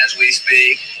making as we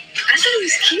speak. I thought it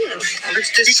was cute.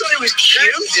 You thought it was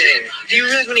cute? Do you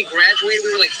realize when he graduated,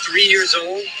 we were like 3 years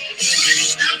old?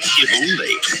 If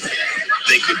only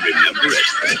they could remember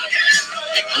it.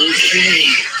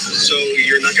 Okay. So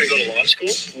you're not going to go to law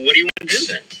school? What do you want to do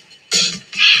then?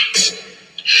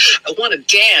 I want to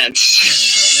dance.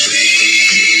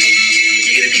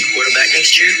 You going to be quarterback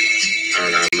next year? I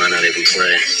don't know. I might not even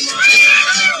play.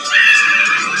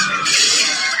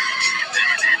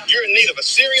 You're in need of a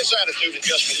serious attitude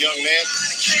adjustment, young man.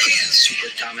 Super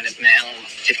dominant male,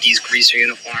 50s greaser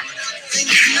uniform.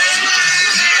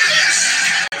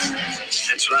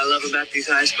 That's what I love about these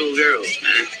high school girls,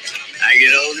 man. I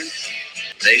get older,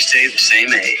 they stay the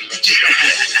same age.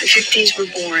 The 50s were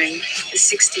boring. The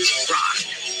 60s rocked.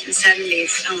 The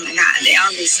 70s, oh my God, they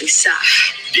obviously suck.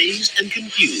 Dazed and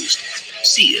confused.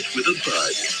 See it with a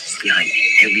bud. Behind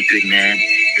every good man,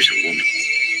 there's a woman.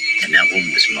 And that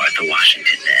woman was Martha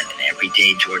Washington, man. And every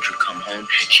day George would come home,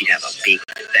 she'd have a big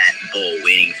fat bowl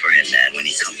waiting for him, man, when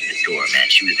he'd come to the door, man.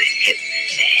 She was a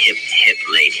hip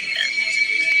lady, man.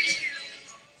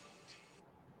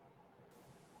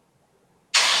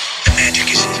 The magic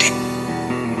is indeed.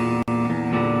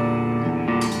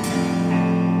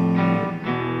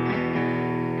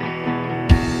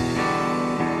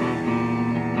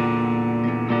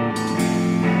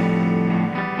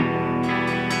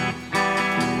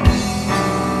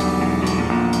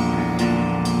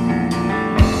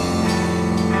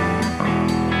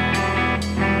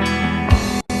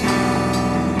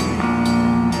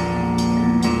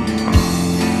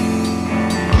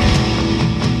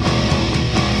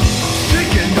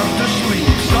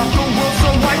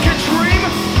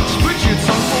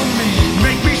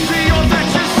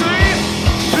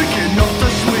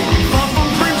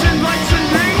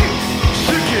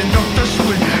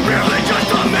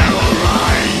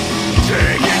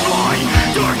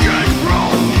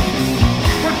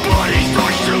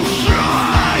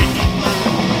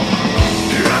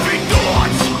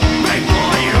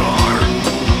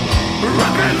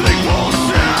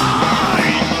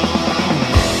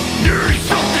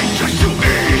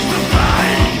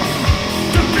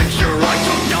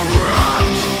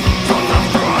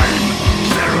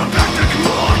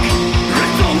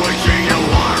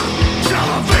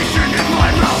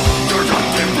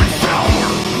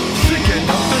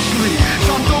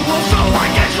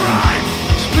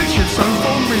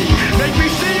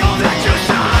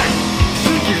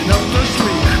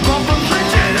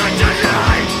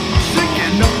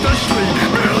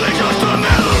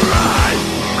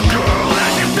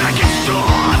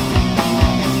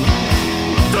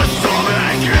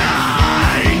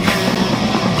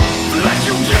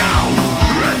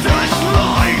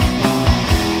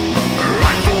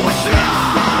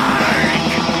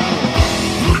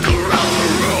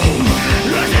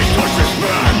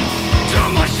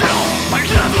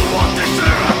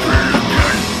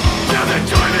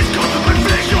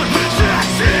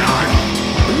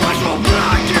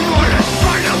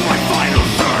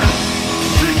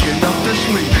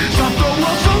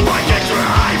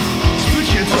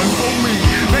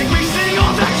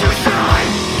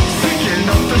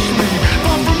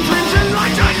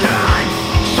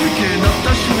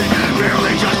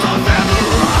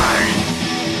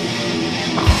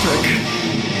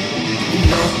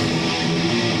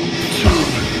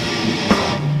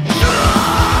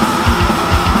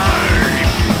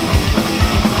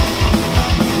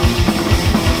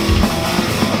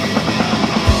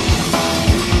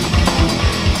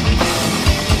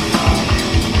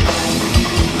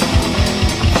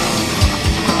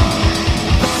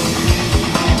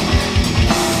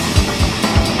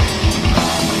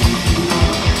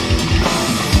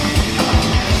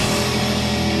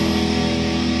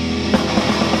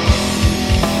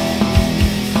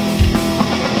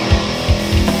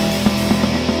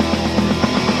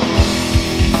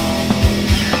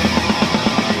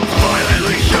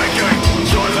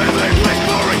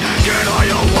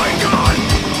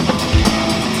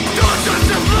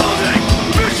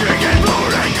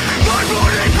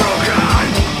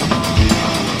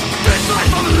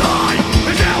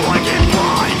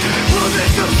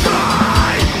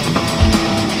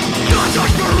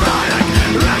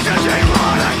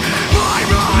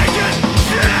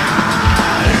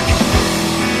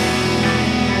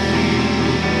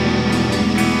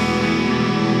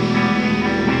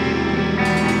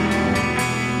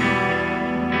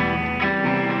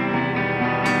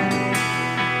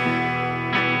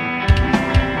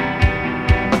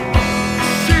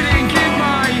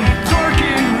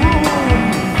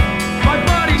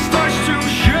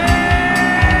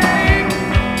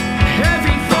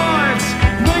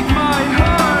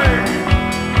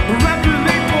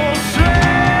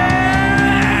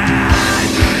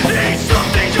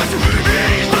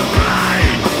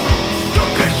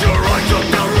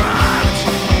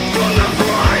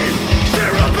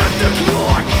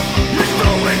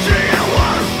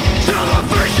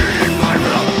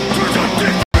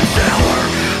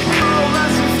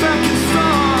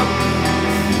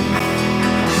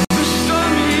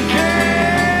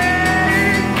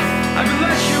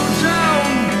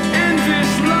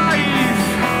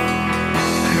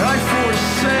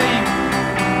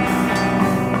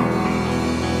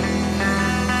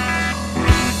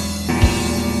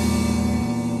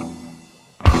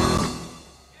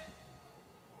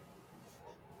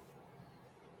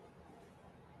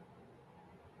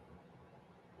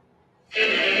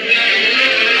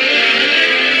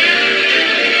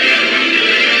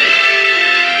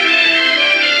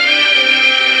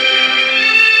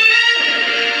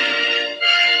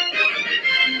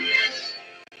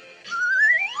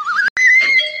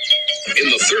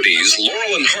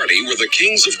 Laurel and Hardy were the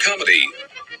kings of comedy.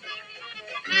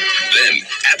 Then,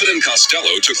 Abbott and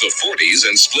Costello took the 40s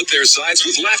and split their sides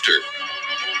with laughter.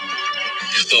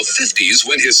 The 50s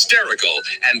went hysterical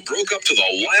and broke up to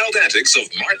the wild antics of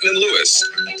Martin and Lewis.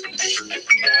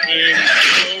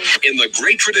 In the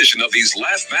great tradition of these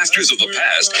laugh masters of the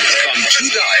past come two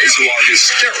guys who are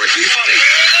hysterically funny.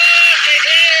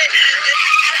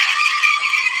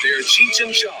 They're Cheech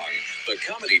and Chong, the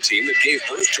comedy team that gave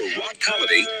birth to rock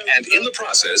comedy and in the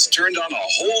process turned on a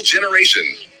whole generation.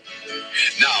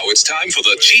 Now it's time for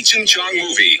the Cheech and Chong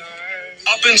movie,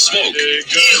 Up in Smoke.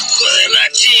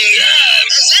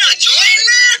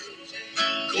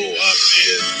 Go up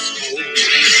in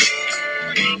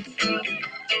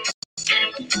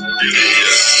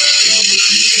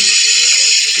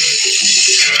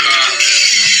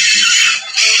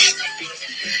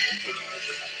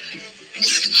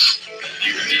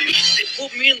They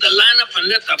put me in the lineup and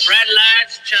let the bright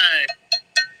lights shine.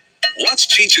 Watch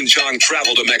Cheech and Chong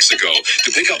travel to Mexico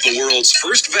to pick up the world's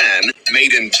first van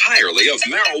made entirely of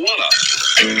marijuana.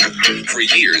 For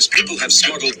years, people have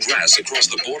smuggled grass across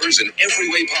the borders in every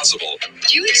way possible.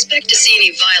 Do you expect to see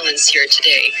any violence here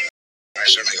today? I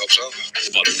certainly hope so.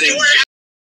 But things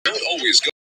don't always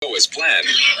go as planned.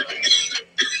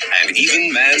 And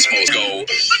even man's most go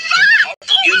up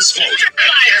in smoke.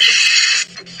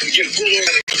 We get pulled over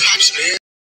by the cops, man.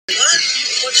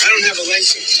 What? I don't have a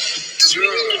license. You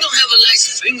don't have a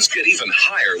license. Things get even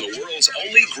higher. The world's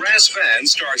only grass van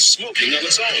starts smoking on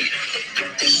its own.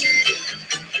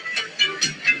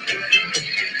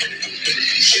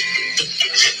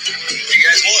 You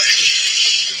guys want?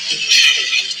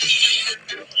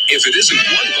 If it isn't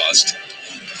one bust,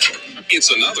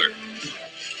 it's another.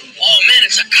 Oh, man,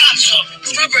 it's a cop, so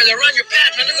Strawberry, they're on your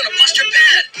pad, man. They're going to bust your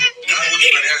pad.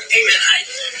 Hey, man, hi.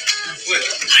 What?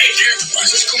 Hi, there's a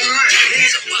bust. What's going on?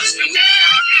 There's a bust, man.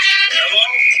 Hello?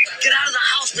 Get out of the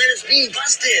house, man. It's being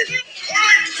busted. All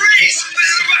right, freeze. This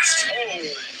is a bust.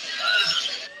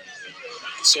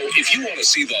 So if you want to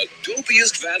see the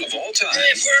dopiest van of all time,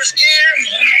 Hey, first gear.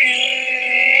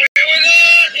 Here we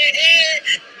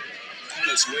go. on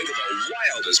its way to the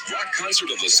wildest rock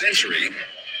concert of the century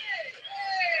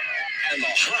and the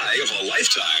high of a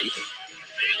lifetime,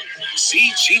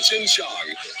 see Cheech and Chong,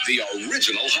 the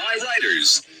original high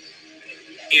riders,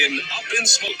 in Up in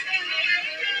Smoke.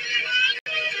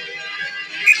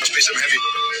 Must be some heavy.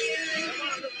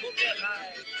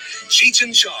 Cheech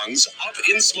and Chong's Up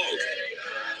in Smoke.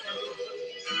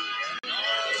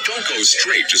 Don't go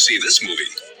straight to see this movie.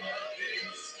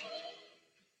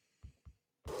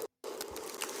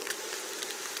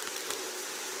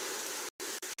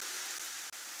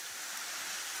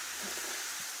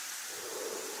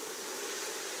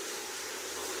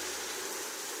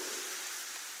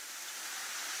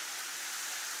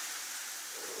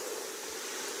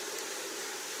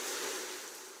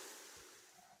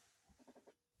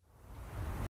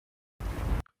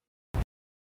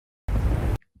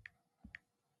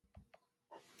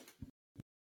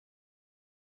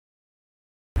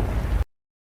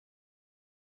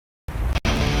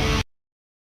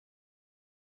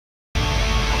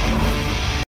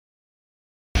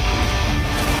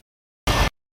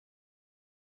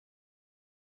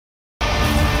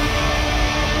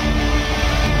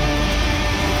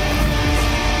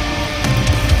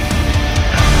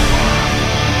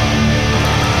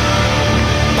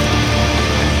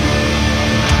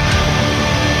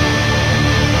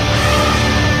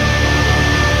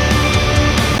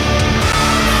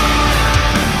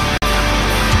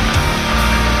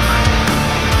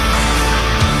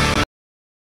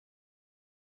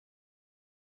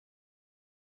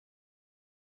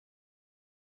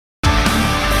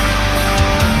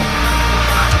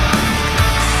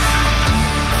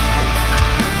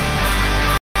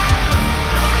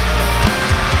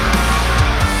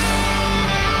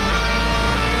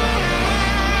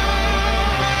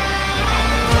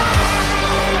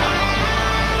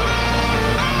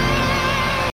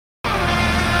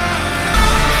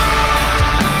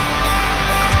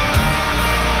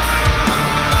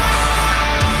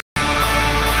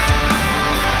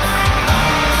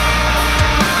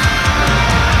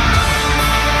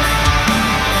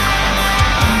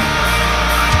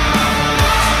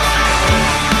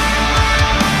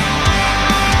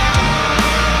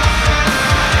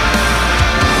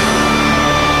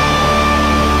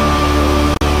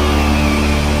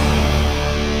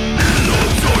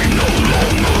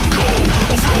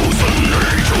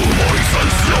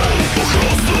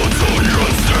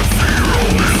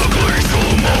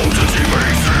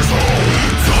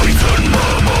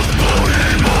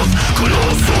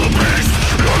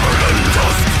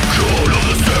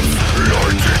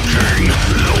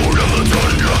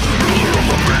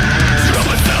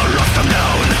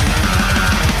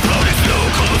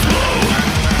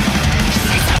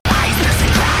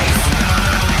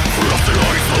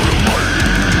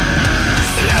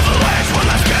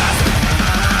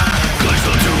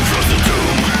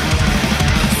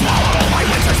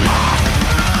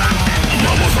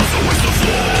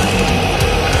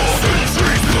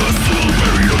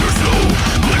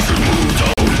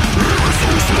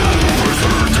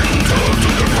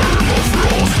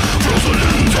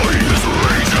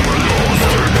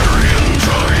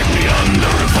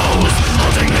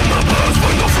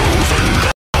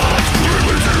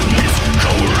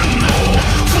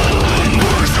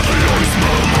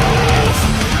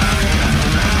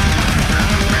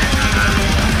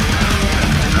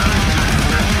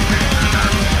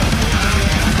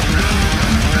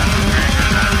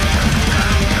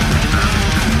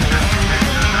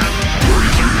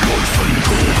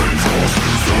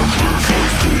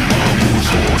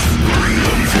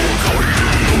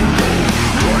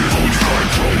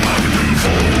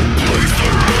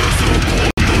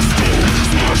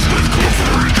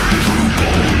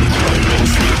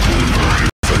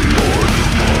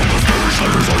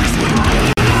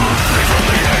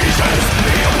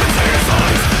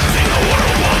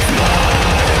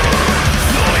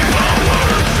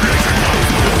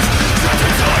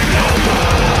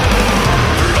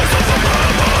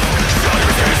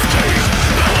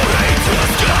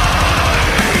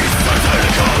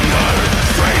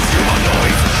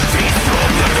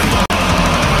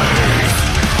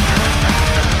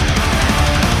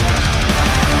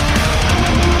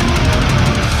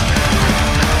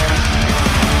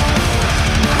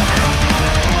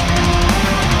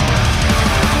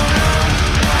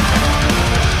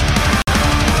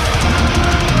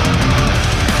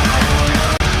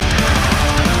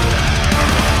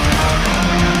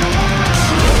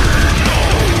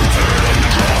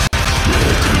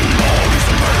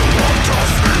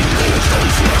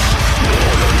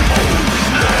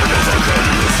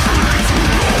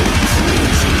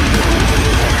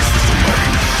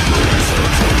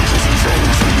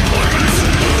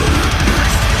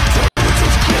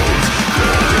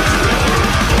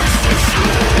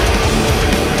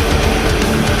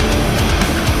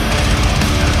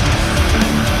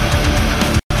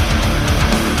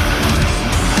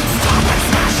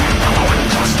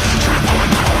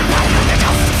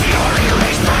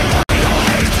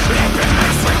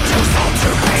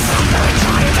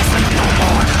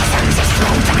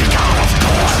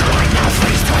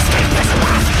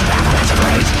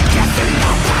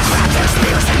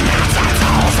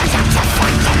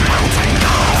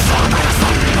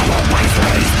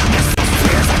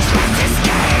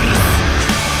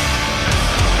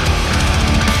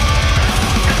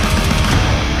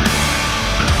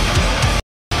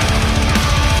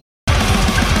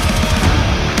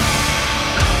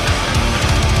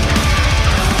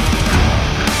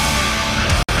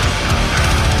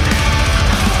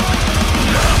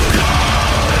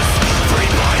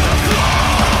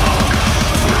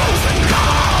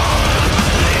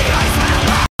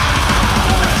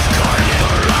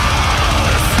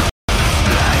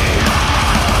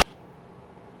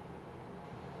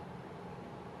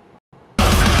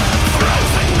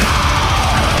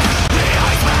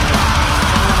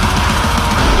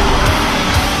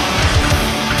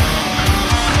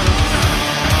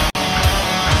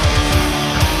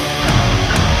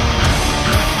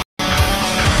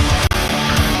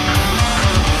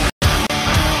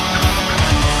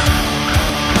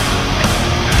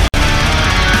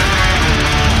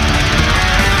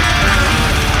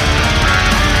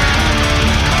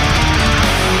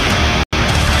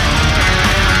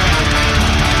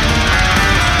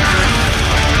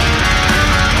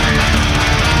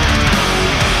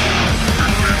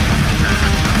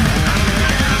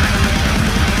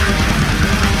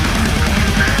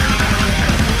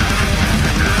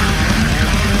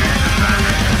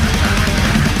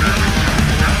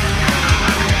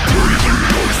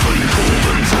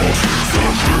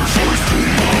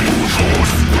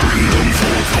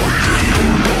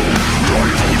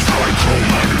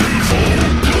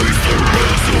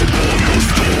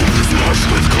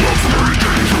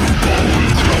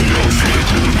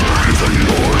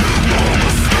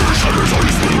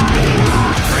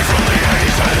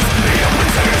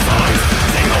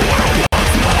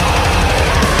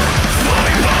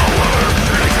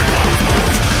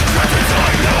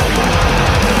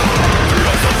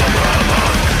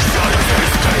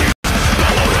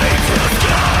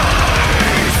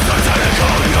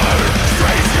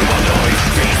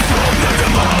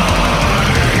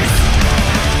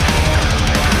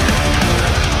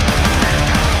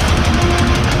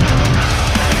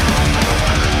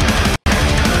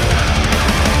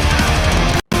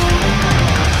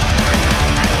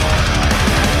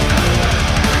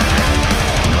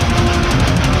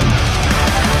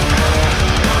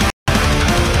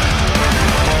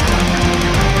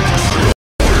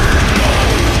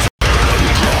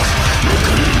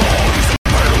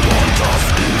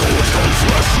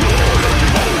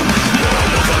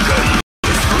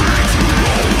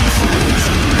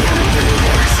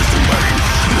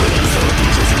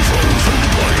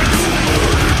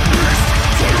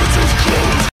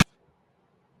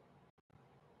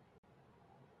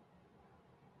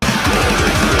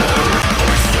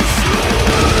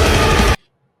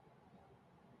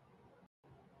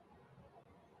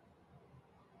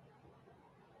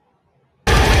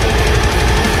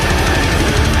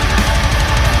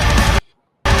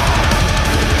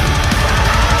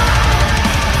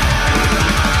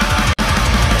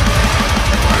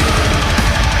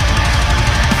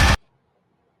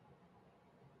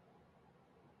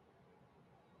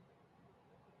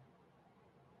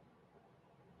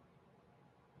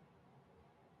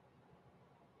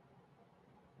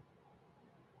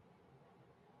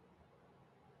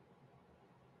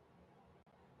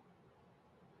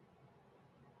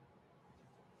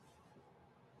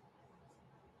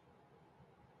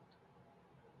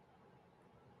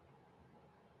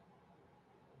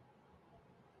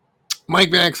 Mike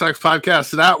Vanek Sucks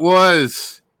Podcast. That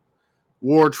was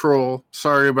War Troll.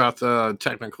 Sorry about the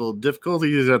technical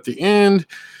difficulties at the end.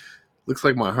 Looks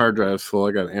like my hard drive's full.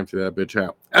 I gotta empty that bitch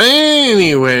out.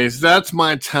 Anyways, that's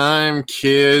my time,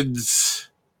 kids.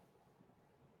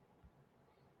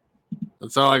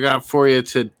 That's all I got for you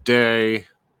today.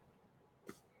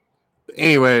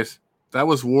 Anyways, that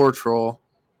was War Troll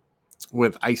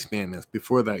with Iceman.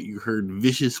 Before that, you heard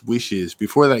Vicious Wishes.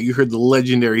 Before that, you heard the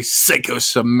legendary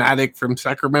Psychosomatic from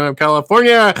Sacramento,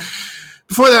 California.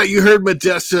 Before that, you heard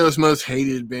Modesto's most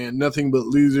hated band, Nothing But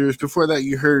Losers. Before that,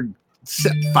 you heard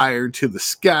Set Fire to the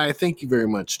Sky. Thank you very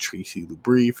much, Tracy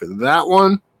Labrie, for that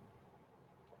one.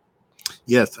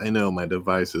 Yes, I know my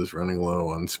device is running low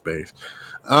on space.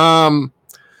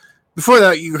 Before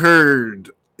that, you heard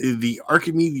the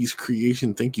Archimedes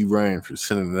Creation. Thank you, Ryan, for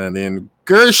sending that in.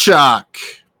 Gershok.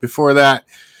 Before that,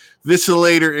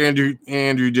 Vicillator,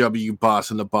 Andrew W.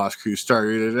 Boss and the Boss Crew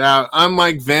started it out. I'm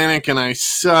Mike Vanek, and I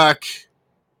suck.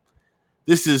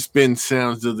 This has been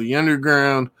Sounds of the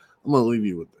Underground. I'm going to leave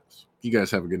you with this. You guys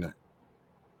have a good night.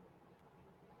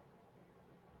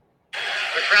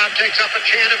 The crowd takes up a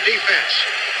chant of defense.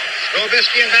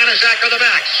 Robisky and Banaszak are the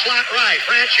back. Slot right.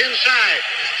 Branch inside.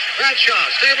 Bradshaw,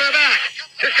 Stabler back.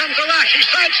 Here comes the rush. He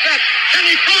sidesteps. Can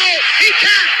he throw? He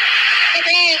can! The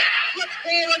ball flipped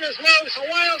forward is loose. A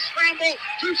wild scramble.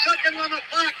 2 seconds on the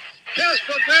clock.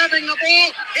 Casper grabbing the ball.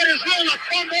 It is ruled a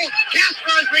fumble.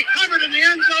 Casper is recovered in the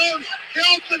end zone. The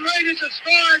Oakland Raiders have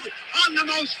scored on the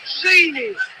most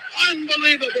zany,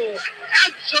 unbelievable,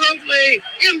 absolutely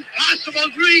impossible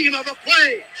dream of a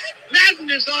play. Madden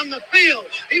is on the field.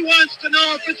 He wants to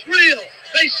know if it's real.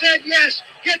 They said yes.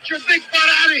 Get your big butt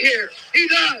out of here. He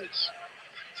does.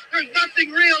 There's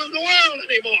nothing real in the world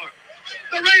anymore.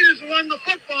 The Raiders won the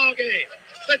football game.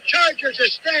 The Chargers are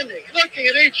standing, looking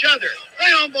at each other. They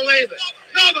don't believe it.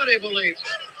 Nobody believes it.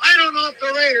 I don't know if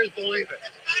the Raiders believe it.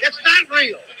 It's not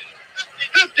real.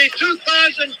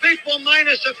 52,000 people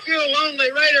minus a few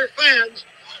lonely Raider fans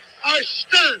are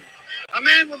stunned. A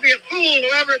man would be a fool to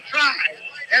ever try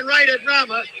and write a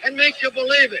drama and make you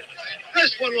believe it.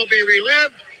 This one will be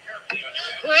relived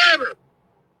forever.